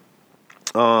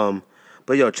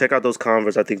 But yo, check out those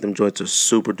Converse. I think them joints are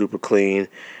super duper clean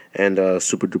and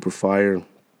super duper fire.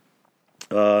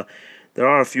 There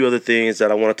are a few other things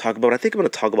that I want to talk about. I think I'm going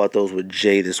to talk about those with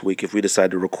Jay this week if we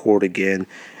decide to record again,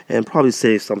 and probably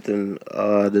save something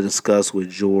to discuss with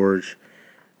George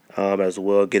as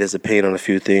well, get his opinion on a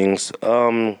few things.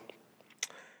 One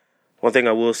thing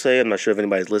I will say, I'm not sure if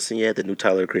anybody's listened yet, the new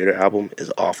Tyler, the Creator album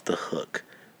is off the hook.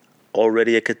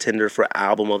 Already a contender for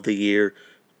Album of the Year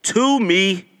to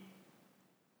me.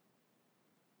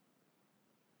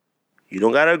 You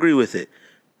don't got to agree with it.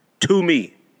 To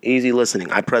me, easy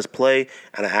listening. I press play,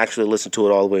 and I actually listen to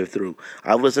it all the way through.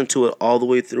 I've listened to it all the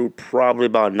way through probably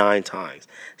about 9 times.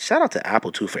 Shout out to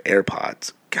Apple, too, for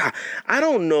AirPods. God, I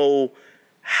don't know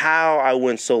how I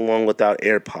went so long without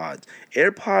AirPods.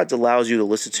 AirPods allows you to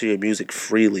listen to your music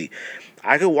freely.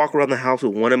 I could walk around the house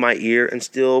with one in my ear and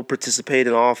still participate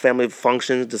in all family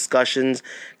functions, discussions,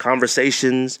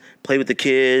 conversations, play with the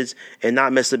kids, and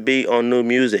not miss a beat on new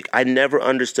music. I never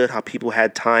understood how people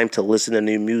had time to listen to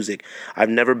new music. I've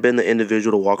never been the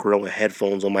individual to walk around with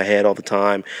headphones on my head all the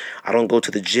time. I don't go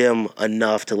to the gym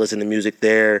enough to listen to music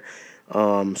there.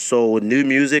 So new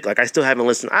music, like I still haven't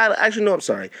listened. I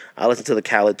listened to the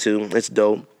Khaled too. It's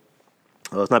dope.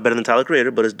 It's not better than Tyler,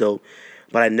 Creator, but it's dope.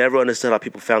 But I never understood how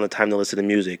people found the time to listen to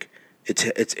music. It's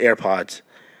AirPods.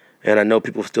 And I know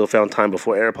people still found time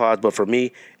before AirPods, but for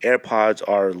me, AirPods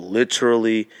are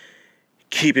literally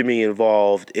keeping me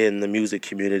involved in the music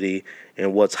community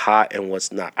and what's hot and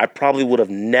what's not. I probably would have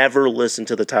never listened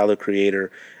to the Tyler, Creator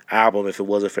album if it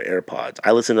wasn't for AirPods.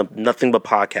 I listen to nothing but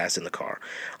podcasts in the car.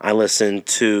 I listen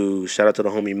to, shout out to the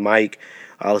homie Mike,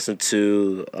 I listen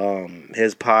to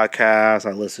his podcast.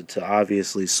 I listen to,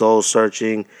 obviously, Soul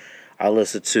Searching. I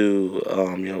listen to,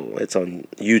 it's on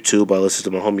YouTube. I listen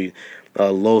to my homie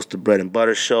Los, the Bread and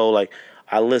Butter Show. Like,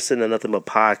 I listen to nothing but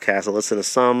podcasts. I listen to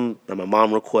some that my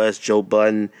mom requests, Joe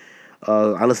Budden.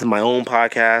 I listen to my own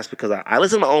podcast because I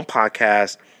listen to my own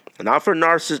podcast not for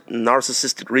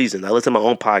narcissistic reasons. I listen to my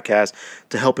own podcast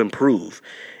to help improve.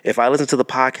 If I listen to the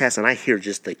podcast and I hear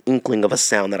just the inkling of a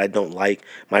sound that I don't like,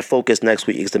 my focus next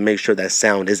week is to make sure that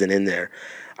sound isn't in there.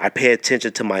 I pay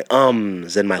attention to my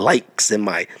ums and my likes and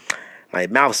my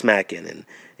mouth smacking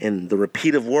and the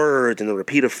repeative words and the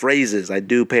repeative phrases. I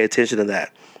do pay attention to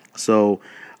that. So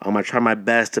I try my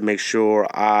best to make sure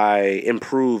I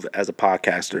improve as a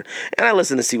podcaster. And I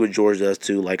listen to see what George does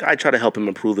too. Like, I try to help him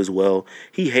improve as well.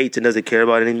 He hates and doesn't care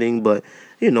about anything, but,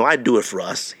 I do it for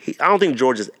us. I don't think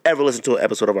George has ever listened to an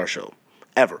episode of our show.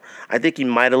 Ever. I think he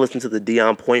might have listened to the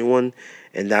Dion Point one,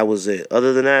 and that was it.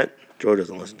 Other than that, George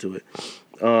doesn't listen to it.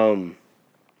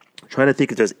 Trying to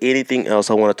think if there's anything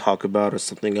else I want to talk about or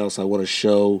something else I want to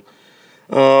show.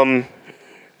 I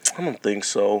don't think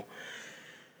so.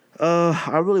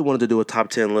 I really wanted to do a top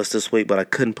 10 list this week, but I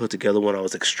couldn't put together one. I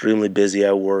was extremely busy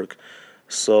at work.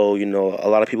 So, a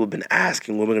lot of people have been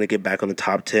asking when we're going to get back on the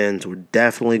top 10s. We're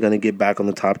definitely going to get back on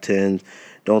the top 10s.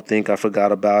 Don't think I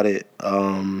forgot about it.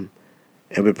 And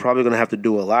we're probably going to have to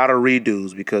do a lot of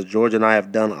redos because George and I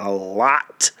have done a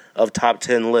lot of top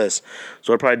 10 lists.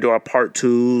 So we'll probably do our part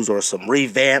 2s or some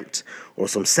revamped or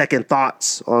some second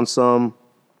thoughts on some.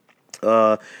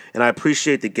 And I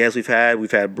appreciate the guests we've had.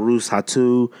 We've had Bruce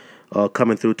Hatu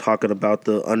coming through talking about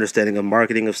the understanding of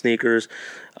marketing of sneakers.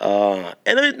 And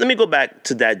let me go back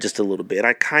to that just a little bit.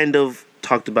 I kind of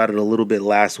talked about it a little bit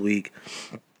last week.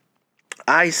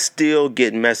 I still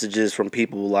get messages from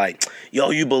people like,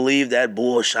 yo, you believe that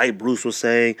bullshit Bruce was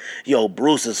saying? Yo,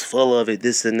 Bruce is full of it,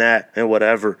 this and that, and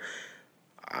whatever.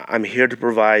 I'm here to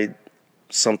provide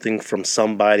something from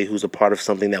somebody who's a part of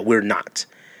something that we're not.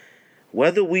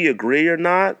 Whether we agree or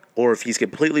not, or if he's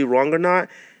completely wrong or not,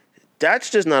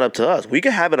 that's just not up to us. We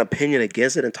could have an opinion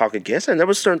against it and talk against it. And there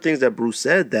were certain things that Bruce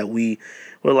said that we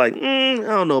were like, I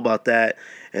don't know about that.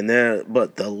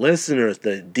 But the listeners,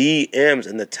 the DMs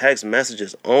and the text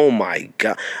messages, oh my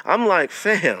God. I'm like,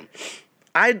 fam,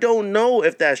 I don't know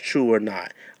if that's true or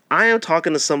not. I am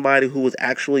talking to somebody who was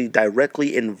actually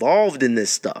directly involved in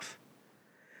this stuff.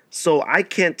 So I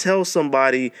can't tell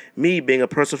somebody, me being a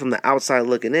person from the outside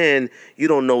looking in, you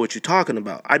don't know what you're talking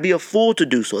about. I'd be a fool to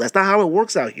do so. That's not how it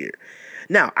works out here.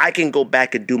 Now, I can go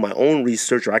back and do my own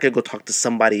research, or I can go talk to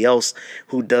somebody else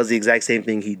who does the exact same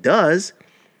thing he does.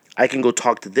 I can go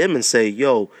talk to them and say,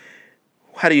 yo,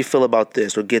 how do you feel about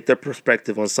this? Or get their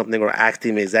perspective on something, or ask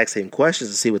them the exact same questions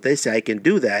and see what they say. I can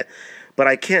do that. But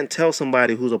I can't tell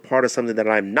somebody who's a part of something that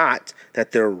I'm not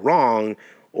that they're wrong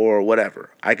or whatever.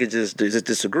 I could just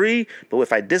disagree, but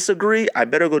if I disagree, I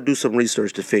better go do some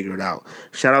research to figure it out.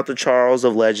 Shout out to Charles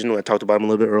of Legend. I talked about him a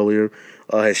little bit earlier.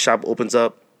 His shop opens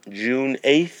up June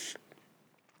 8th,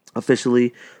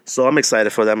 officially. So I'm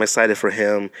excited for that. I'm excited for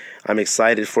him. I'm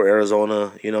excited for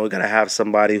Arizona. We got to have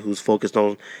somebody who's focused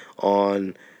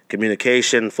on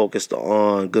communication, focused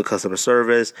on good customer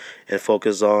service, and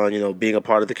focus on, being a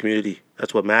part of the community.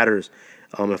 That's what matters.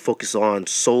 And focus on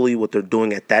solely what they're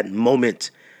doing at that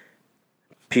moment.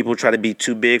 People try to be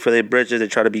too big for their britches. They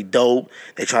try to be dope.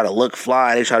 They try to look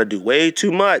fly. They try to do way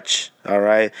too much. All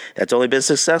right. That's only been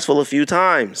successful a few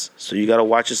times. So you got to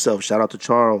watch yourself. Shout out to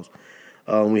Charles.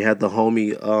 We had the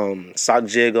homie Sock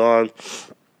Jig on.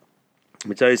 Let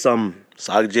me tell you something.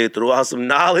 Sock Jig threw out some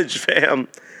knowledge, fam.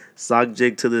 Sock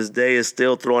Jig to this day is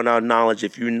still throwing out knowledge.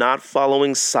 If you're not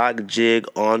following Sock Jig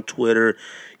on Twitter,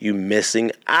 you're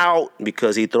missing out,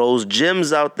 because he throws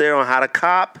gems out there on how to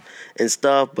cop and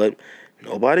stuff, but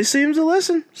nobody seems to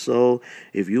listen. So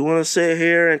if you want to sit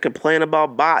here and complain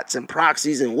about bots and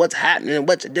proxies and what's happening and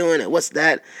what you're doing and what's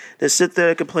that, then sit there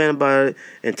and complain about it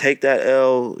and take that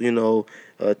L,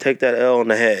 take that L on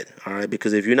the head, all right?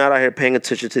 Because if you're not out here paying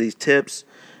attention to these tips,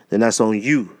 then that's on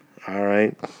you, all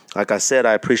right? Like I said,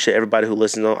 I appreciate everybody who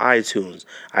listens on iTunes.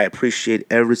 I appreciate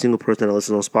every single person that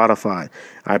listens on Spotify.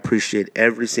 I appreciate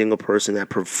every single person that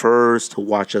prefers to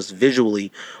watch us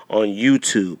visually on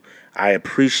YouTube. I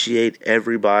appreciate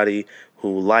everybody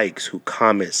who likes, who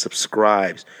comments,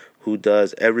 subscribes, who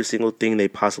does every single thing they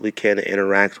possibly can to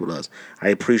interact with us. I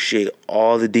appreciate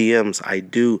all the DMs. I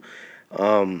do.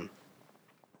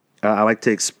 I like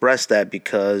to express that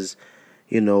because,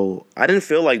 I didn't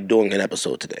feel like doing an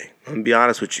episode today. I'm going to be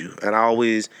honest with you. And I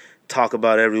always talk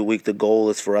about every week, the goal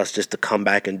is for us just to come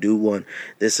back and do one.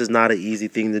 This is not an easy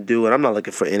thing to do, and I'm not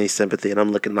looking for any sympathy, and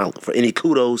I'm looking not for any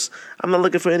kudos. I'm not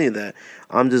looking for any of that.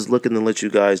 I'm just looking to let you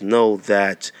guys know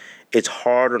that it's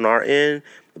hard on our end,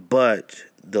 but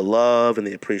the love and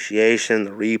the appreciation,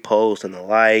 the reposts and the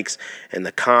likes and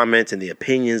the comments and the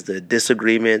opinions, the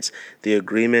disagreements, the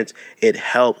agreements, it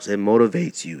helps. It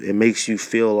motivates you. It makes you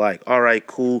feel like, all right,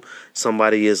 cool,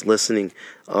 somebody is listening.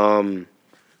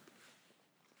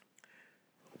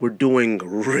 We're doing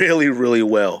really, really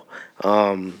well.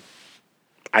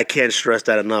 I can't stress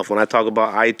that enough. When I talk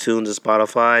about iTunes and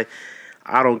Spotify,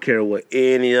 I don't care what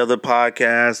any other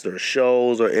podcast or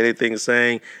shows or anything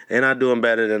saying. They're not doing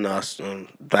better than us.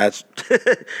 That's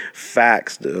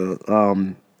facts, dude.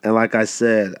 And like I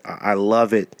said, I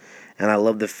love it. And I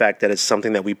love the fact that it's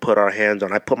something that we put our hands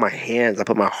on. I put my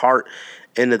heart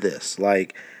into this.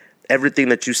 Like, everything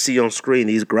that you see on screen,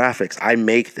 these graphics, I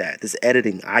make that. This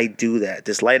editing, I do that.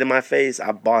 This light in my face,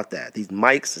 I bought that. These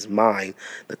mics is mine.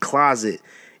 The closet,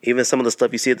 even some of the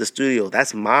stuff you see at the studio,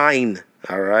 that's mine,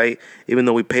 all right? Even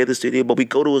though we pay the studio, but we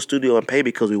go to a studio and pay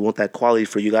because we want that quality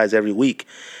for you guys every week.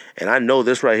 And I know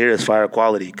this right here is fire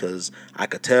quality because I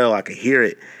could hear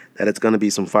it, that it's going to be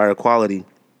some fire quality,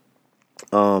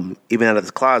 even out of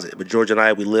this closet. But George and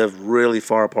I, we live really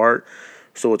far apart,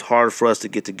 so it's hard for us to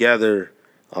get together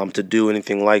to do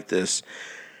anything like this.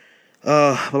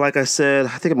 But like I said,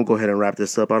 I think I'm going to go ahead and wrap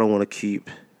this up. I don't want to keep,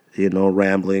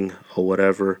 rambling or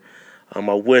whatever. I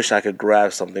wish I could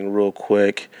grab something real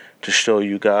quick to show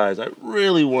you guys. I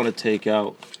really want to take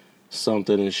out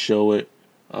something and show it.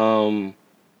 You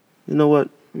know what?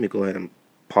 Let me go ahead and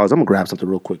pause. I'm going to grab something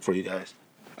real quick for you guys.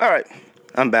 All right,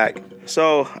 I'm back.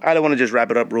 So I don't want to just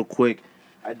wrap it up real quick.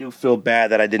 I do feel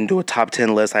bad that I didn't do a top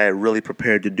 10 list. I had really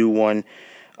prepared to do one.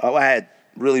 I had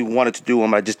really wanted to do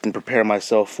one, but I just didn't prepare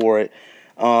myself for it.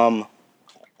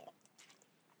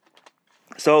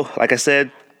 So, like I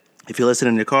said, if you listen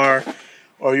in your car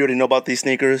or you already know about these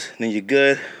sneakers, then you're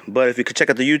good. But if you could check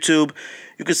out the YouTube,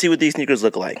 you can see what these sneakers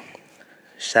look like.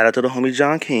 Shout out to the homie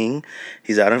John King.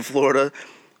 He's out in Florida.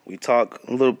 We talk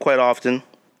quite often.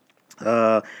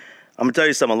 I'm going to tell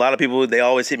you something. A lot of people, they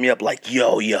always hit me up like,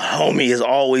 yo, your homie is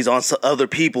always on some other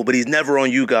people, but he's never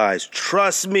on you guys.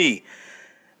 Trust me.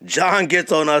 John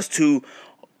gets on us too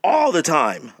all the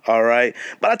time, all right?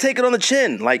 But I take it on the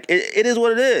chin. Like, it is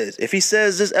what it is. If he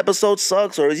says this episode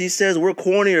sucks, or if he says we're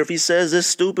corny, or if he says this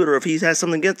stupid, or if he has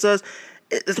something against us,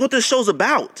 it's what this show's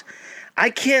about. I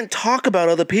can't talk about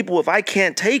other people if I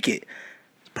can't take it.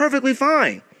 It's perfectly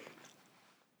fine.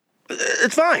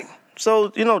 It's fine. So,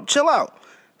 chill out.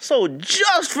 So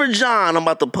just for John, I'm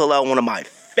about to pull out one of my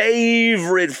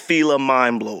favorite Fila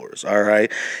mind blowers, all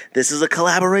right? This is a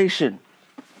collaboration.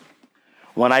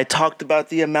 When I talked about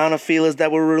the amount of Filas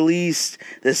that were released,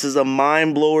 this is a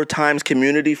mind blower times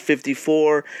Community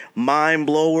 54 mind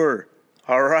blower.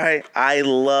 All right, I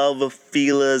love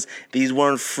Filas. These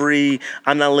weren't free.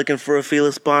 I'm not looking for a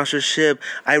Fila sponsorship.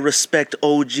 I respect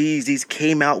OGs. These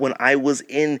came out when I went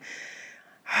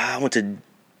to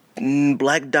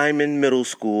Black Diamond Middle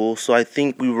School, so I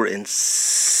think we were in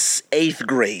 8th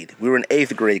grade. We were in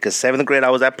 8th grade because 7th grade I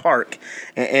was at Park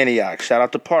in Antioch. Shout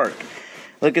out to Park.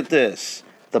 Look at this.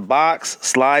 The box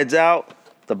slides out.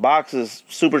 The box is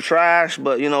super trash,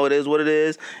 but you know, it is what it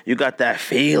is. You got that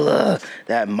feeler,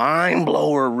 that mind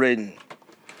blower written.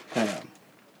 Damn.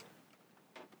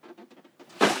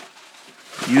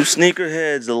 You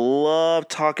sneakerheads love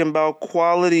talking about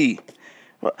quality.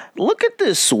 Look at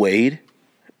this suede.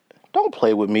 Don't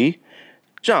play with me.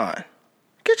 John,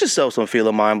 get yourself some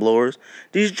feeler mind blowers.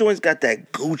 These joints got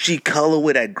that Gucci color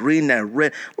with that green, that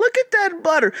red. Look at that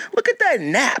butter. Look at that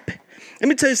nap. Let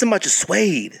me tell you something about your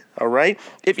suede, all right?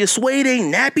 If your suede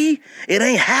ain't nappy, it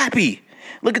ain't happy.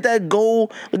 Look at that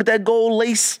gold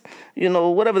lace, you know,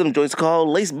 whatever them joints called,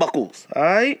 lace buckles, all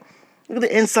right? Look at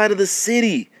the inside of the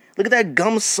city. Look at that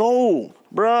gum sole,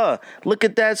 bruh. Look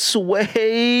at that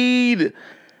suede.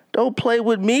 Don't play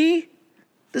with me.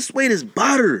 This suede is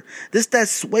butter. This that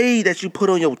suede that you put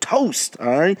on your toast,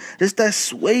 all right? This that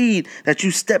suede that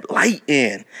you step light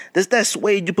in. This that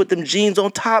suede you put them jeans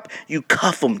on top, you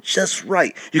cuff them just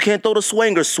right. You can't throw the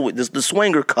swanger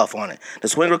cuff on it. The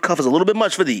swanger cuff is a little bit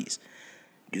much for these.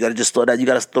 You gotta just throw that. You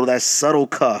gotta throw that subtle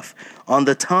cuff on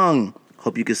the tongue.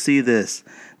 Hope you can see this.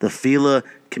 The Fila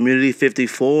Community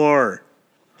 54.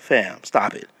 Fam,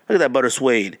 stop it. Look at that butter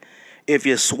suede. If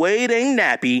your suede ain't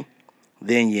nappy,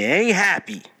 then you ain't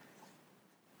happy.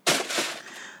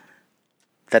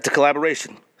 That's a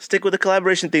collaboration. Stick with the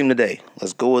collaboration theme today.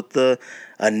 Let's go with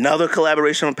another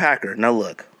collaboration with Packer. Now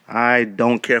look, I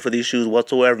don't care for these shoes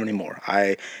whatsoever anymore.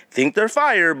 I think they're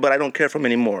fire, but I don't care for them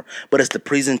anymore. But it's the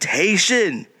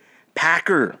presentation.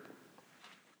 Packer.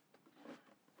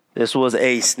 This was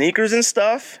a Sneakers and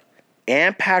Stuff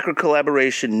and Packer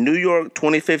collaboration, New York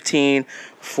 2015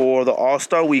 for the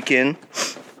All-Star Weekend.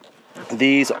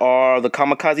 These are the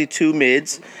Kamikaze 2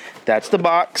 mids. That's the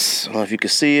box. I don't know if you can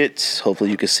see it. Hopefully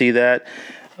you can see that.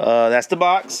 That's the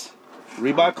box.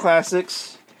 Reebok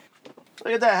Classics.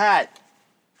 Look at that hat.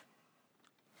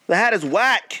 The hat is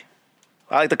whack.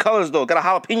 I like the colors though. Got a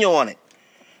jalapeno on it.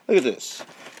 Look at this.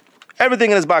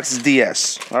 Everything in this box is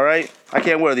DS. All right? I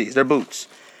can't wear these. They're boots.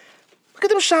 Look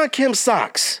at them Sean Kemp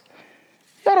socks.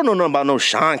 Y'all don't know nothing about no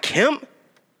Sean Kemp.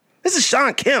 This is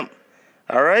Sean Kemp.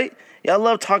 All right? Y'all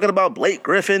love talking about Blake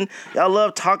Griffin. Y'all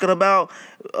love talking about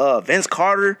Vince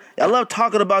Carter. Y'all love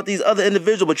talking about these other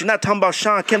individuals, but you're not talking about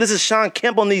Sean Kemp. This is Sean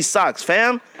Kemp on these socks,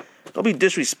 fam. Don't be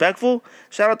disrespectful.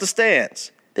 Shout out to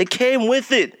Stans. They came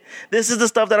with it. This is the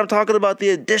stuff that I'm talking about, the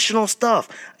additional stuff.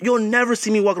 You'll never see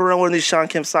me walking around wearing these Sean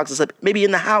Kemp socks except maybe in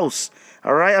the house.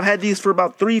 All right? I've had these for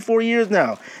about 3-4 years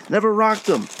now. Never rocked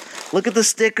them. Look at the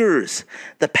stickers.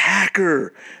 The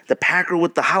Packer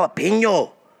with the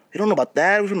jalapeno. You don't know about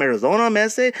that? We're from Arizona, man.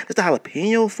 That's the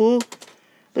jalapeno, fool.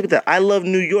 Look at that. I love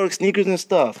New York sneakers and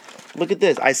stuff. Look at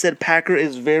this. I said Packer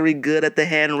is very good at the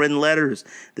handwritten letters.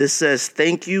 This says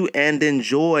thank you and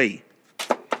enjoy.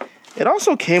 It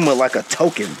also came with like a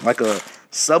token, like a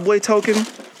Subway token.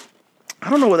 I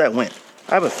don't know where that went.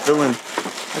 I have a feeling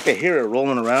I can hear it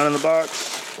rolling around in the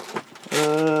box.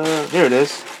 Here it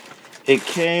is. It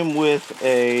came with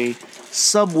a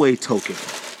Subway token.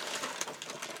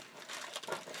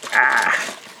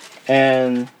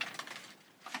 And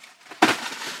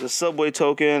the Subway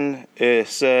token, it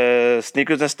says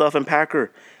Sneakers and Stuff and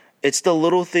Packer. It's the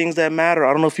little things that matter.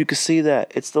 I don't know if you can see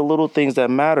that. It's the little things that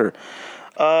matter.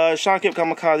 Sean Kemp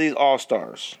Kamikaze's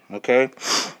All-Stars. Okay.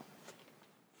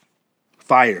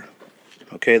 Fire.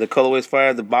 Okay, the colorway's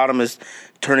fire. The bottom is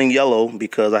turning yellow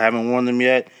because I haven't worn them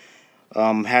yet.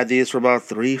 Had these for about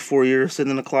 3-4 years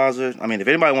sitting in the closet. I mean, if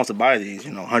anybody wants to buy these,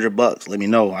 $100, let me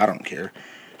know. I don't care.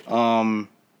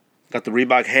 Got the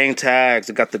Reebok hang tags.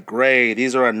 It got the gray.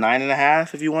 These are a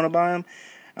 9.5 if you want to buy them.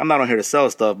 I'm not on here to sell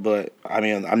stuff, but I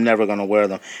mean, I'm never gonna wear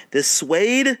them. This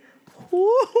suede,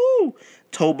 woohoo!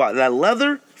 Toe box, that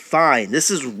leather, fine.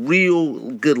 This is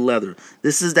real good leather.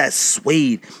 This is that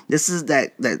suede. This is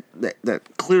that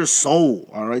clear sole.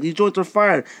 All right, these joints are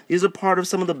fire. These are part of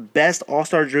some of the best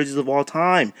All-Star jerseys of all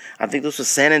time. I think this was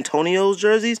San Antonio's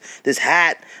jerseys. This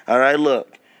hat, all right,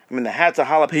 look. I mean, the hat's a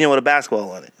jalapeno with a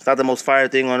basketball on it. It's not the most fire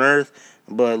thing on earth,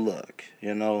 but look,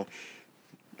 I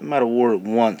might have wore it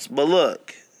once. But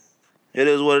look, it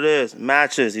is what it is.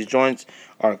 Matches. These joints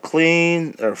are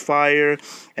clean. They're fire.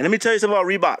 And let me tell you something about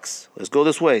Reeboks. Let's go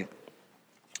this way.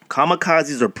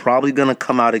 Kamikazes are probably going to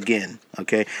come out again,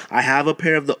 okay? I have a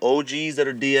pair of the OGs that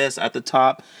are DS at the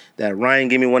top that Ryan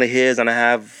gave me one of his, and I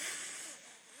have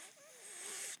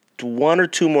 1 or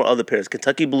 2 more other pairs.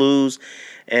 Kentucky Blues,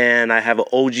 and I have an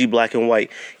OG black and white.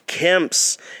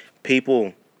 Kemps,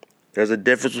 people, there's a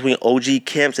difference between OG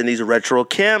Kemps and these retro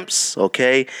Kemps,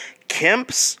 okay?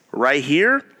 Kemps right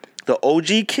here, the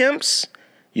OG Kemps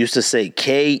used to say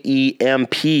Kemp.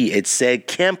 It said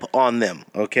Kemp on them,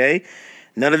 okay?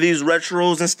 None of these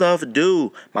retros and stuff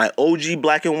do. My OG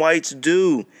black and whites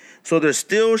do. So there's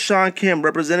still Sean Kemp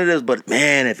representatives, but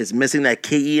man, if it's missing that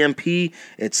KEMP,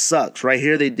 it sucks. Right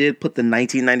here, they did put the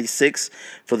 1996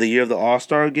 for the year of the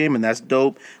All-Star game, and that's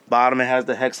dope. Bottom, it has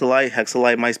the Hexalite.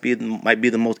 Hexalite might be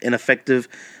the most ineffective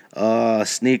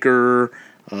sneaker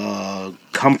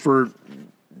comfort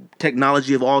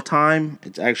technology of all time.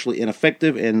 It's actually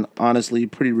ineffective and honestly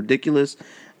pretty ridiculous.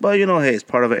 But, hey, it's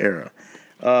part of an era.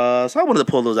 So I wanted to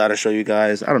pull those out and show you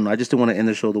guys. I don't know. I just didn't want to end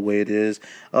the show the way it is.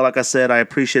 Like I said, I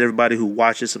appreciate everybody who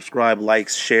watches, subscribe,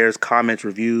 likes, shares, comments,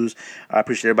 reviews. I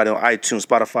appreciate everybody on iTunes,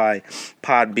 Spotify,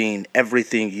 Podbean,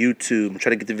 everything, YouTube. I'm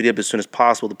trying to get the video up as soon as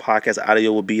possible. The podcast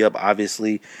audio will be up,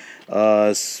 obviously,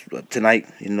 tonight.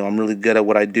 I'm really good at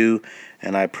what I do,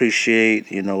 and I appreciate,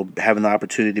 having the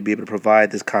opportunity to be able to provide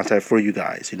this content for you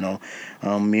guys.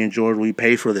 Me and George, we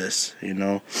pay for this,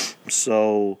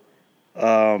 So,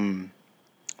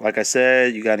 like I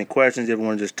said, you got any questions, you ever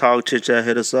want to just talk, chit-chat,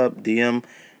 hit us up, DM.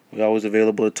 We're always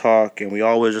available to talk, and we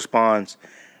always respond.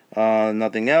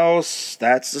 Nothing else.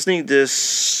 That's the Sneak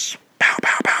This. Pow,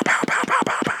 pow, pow, pow.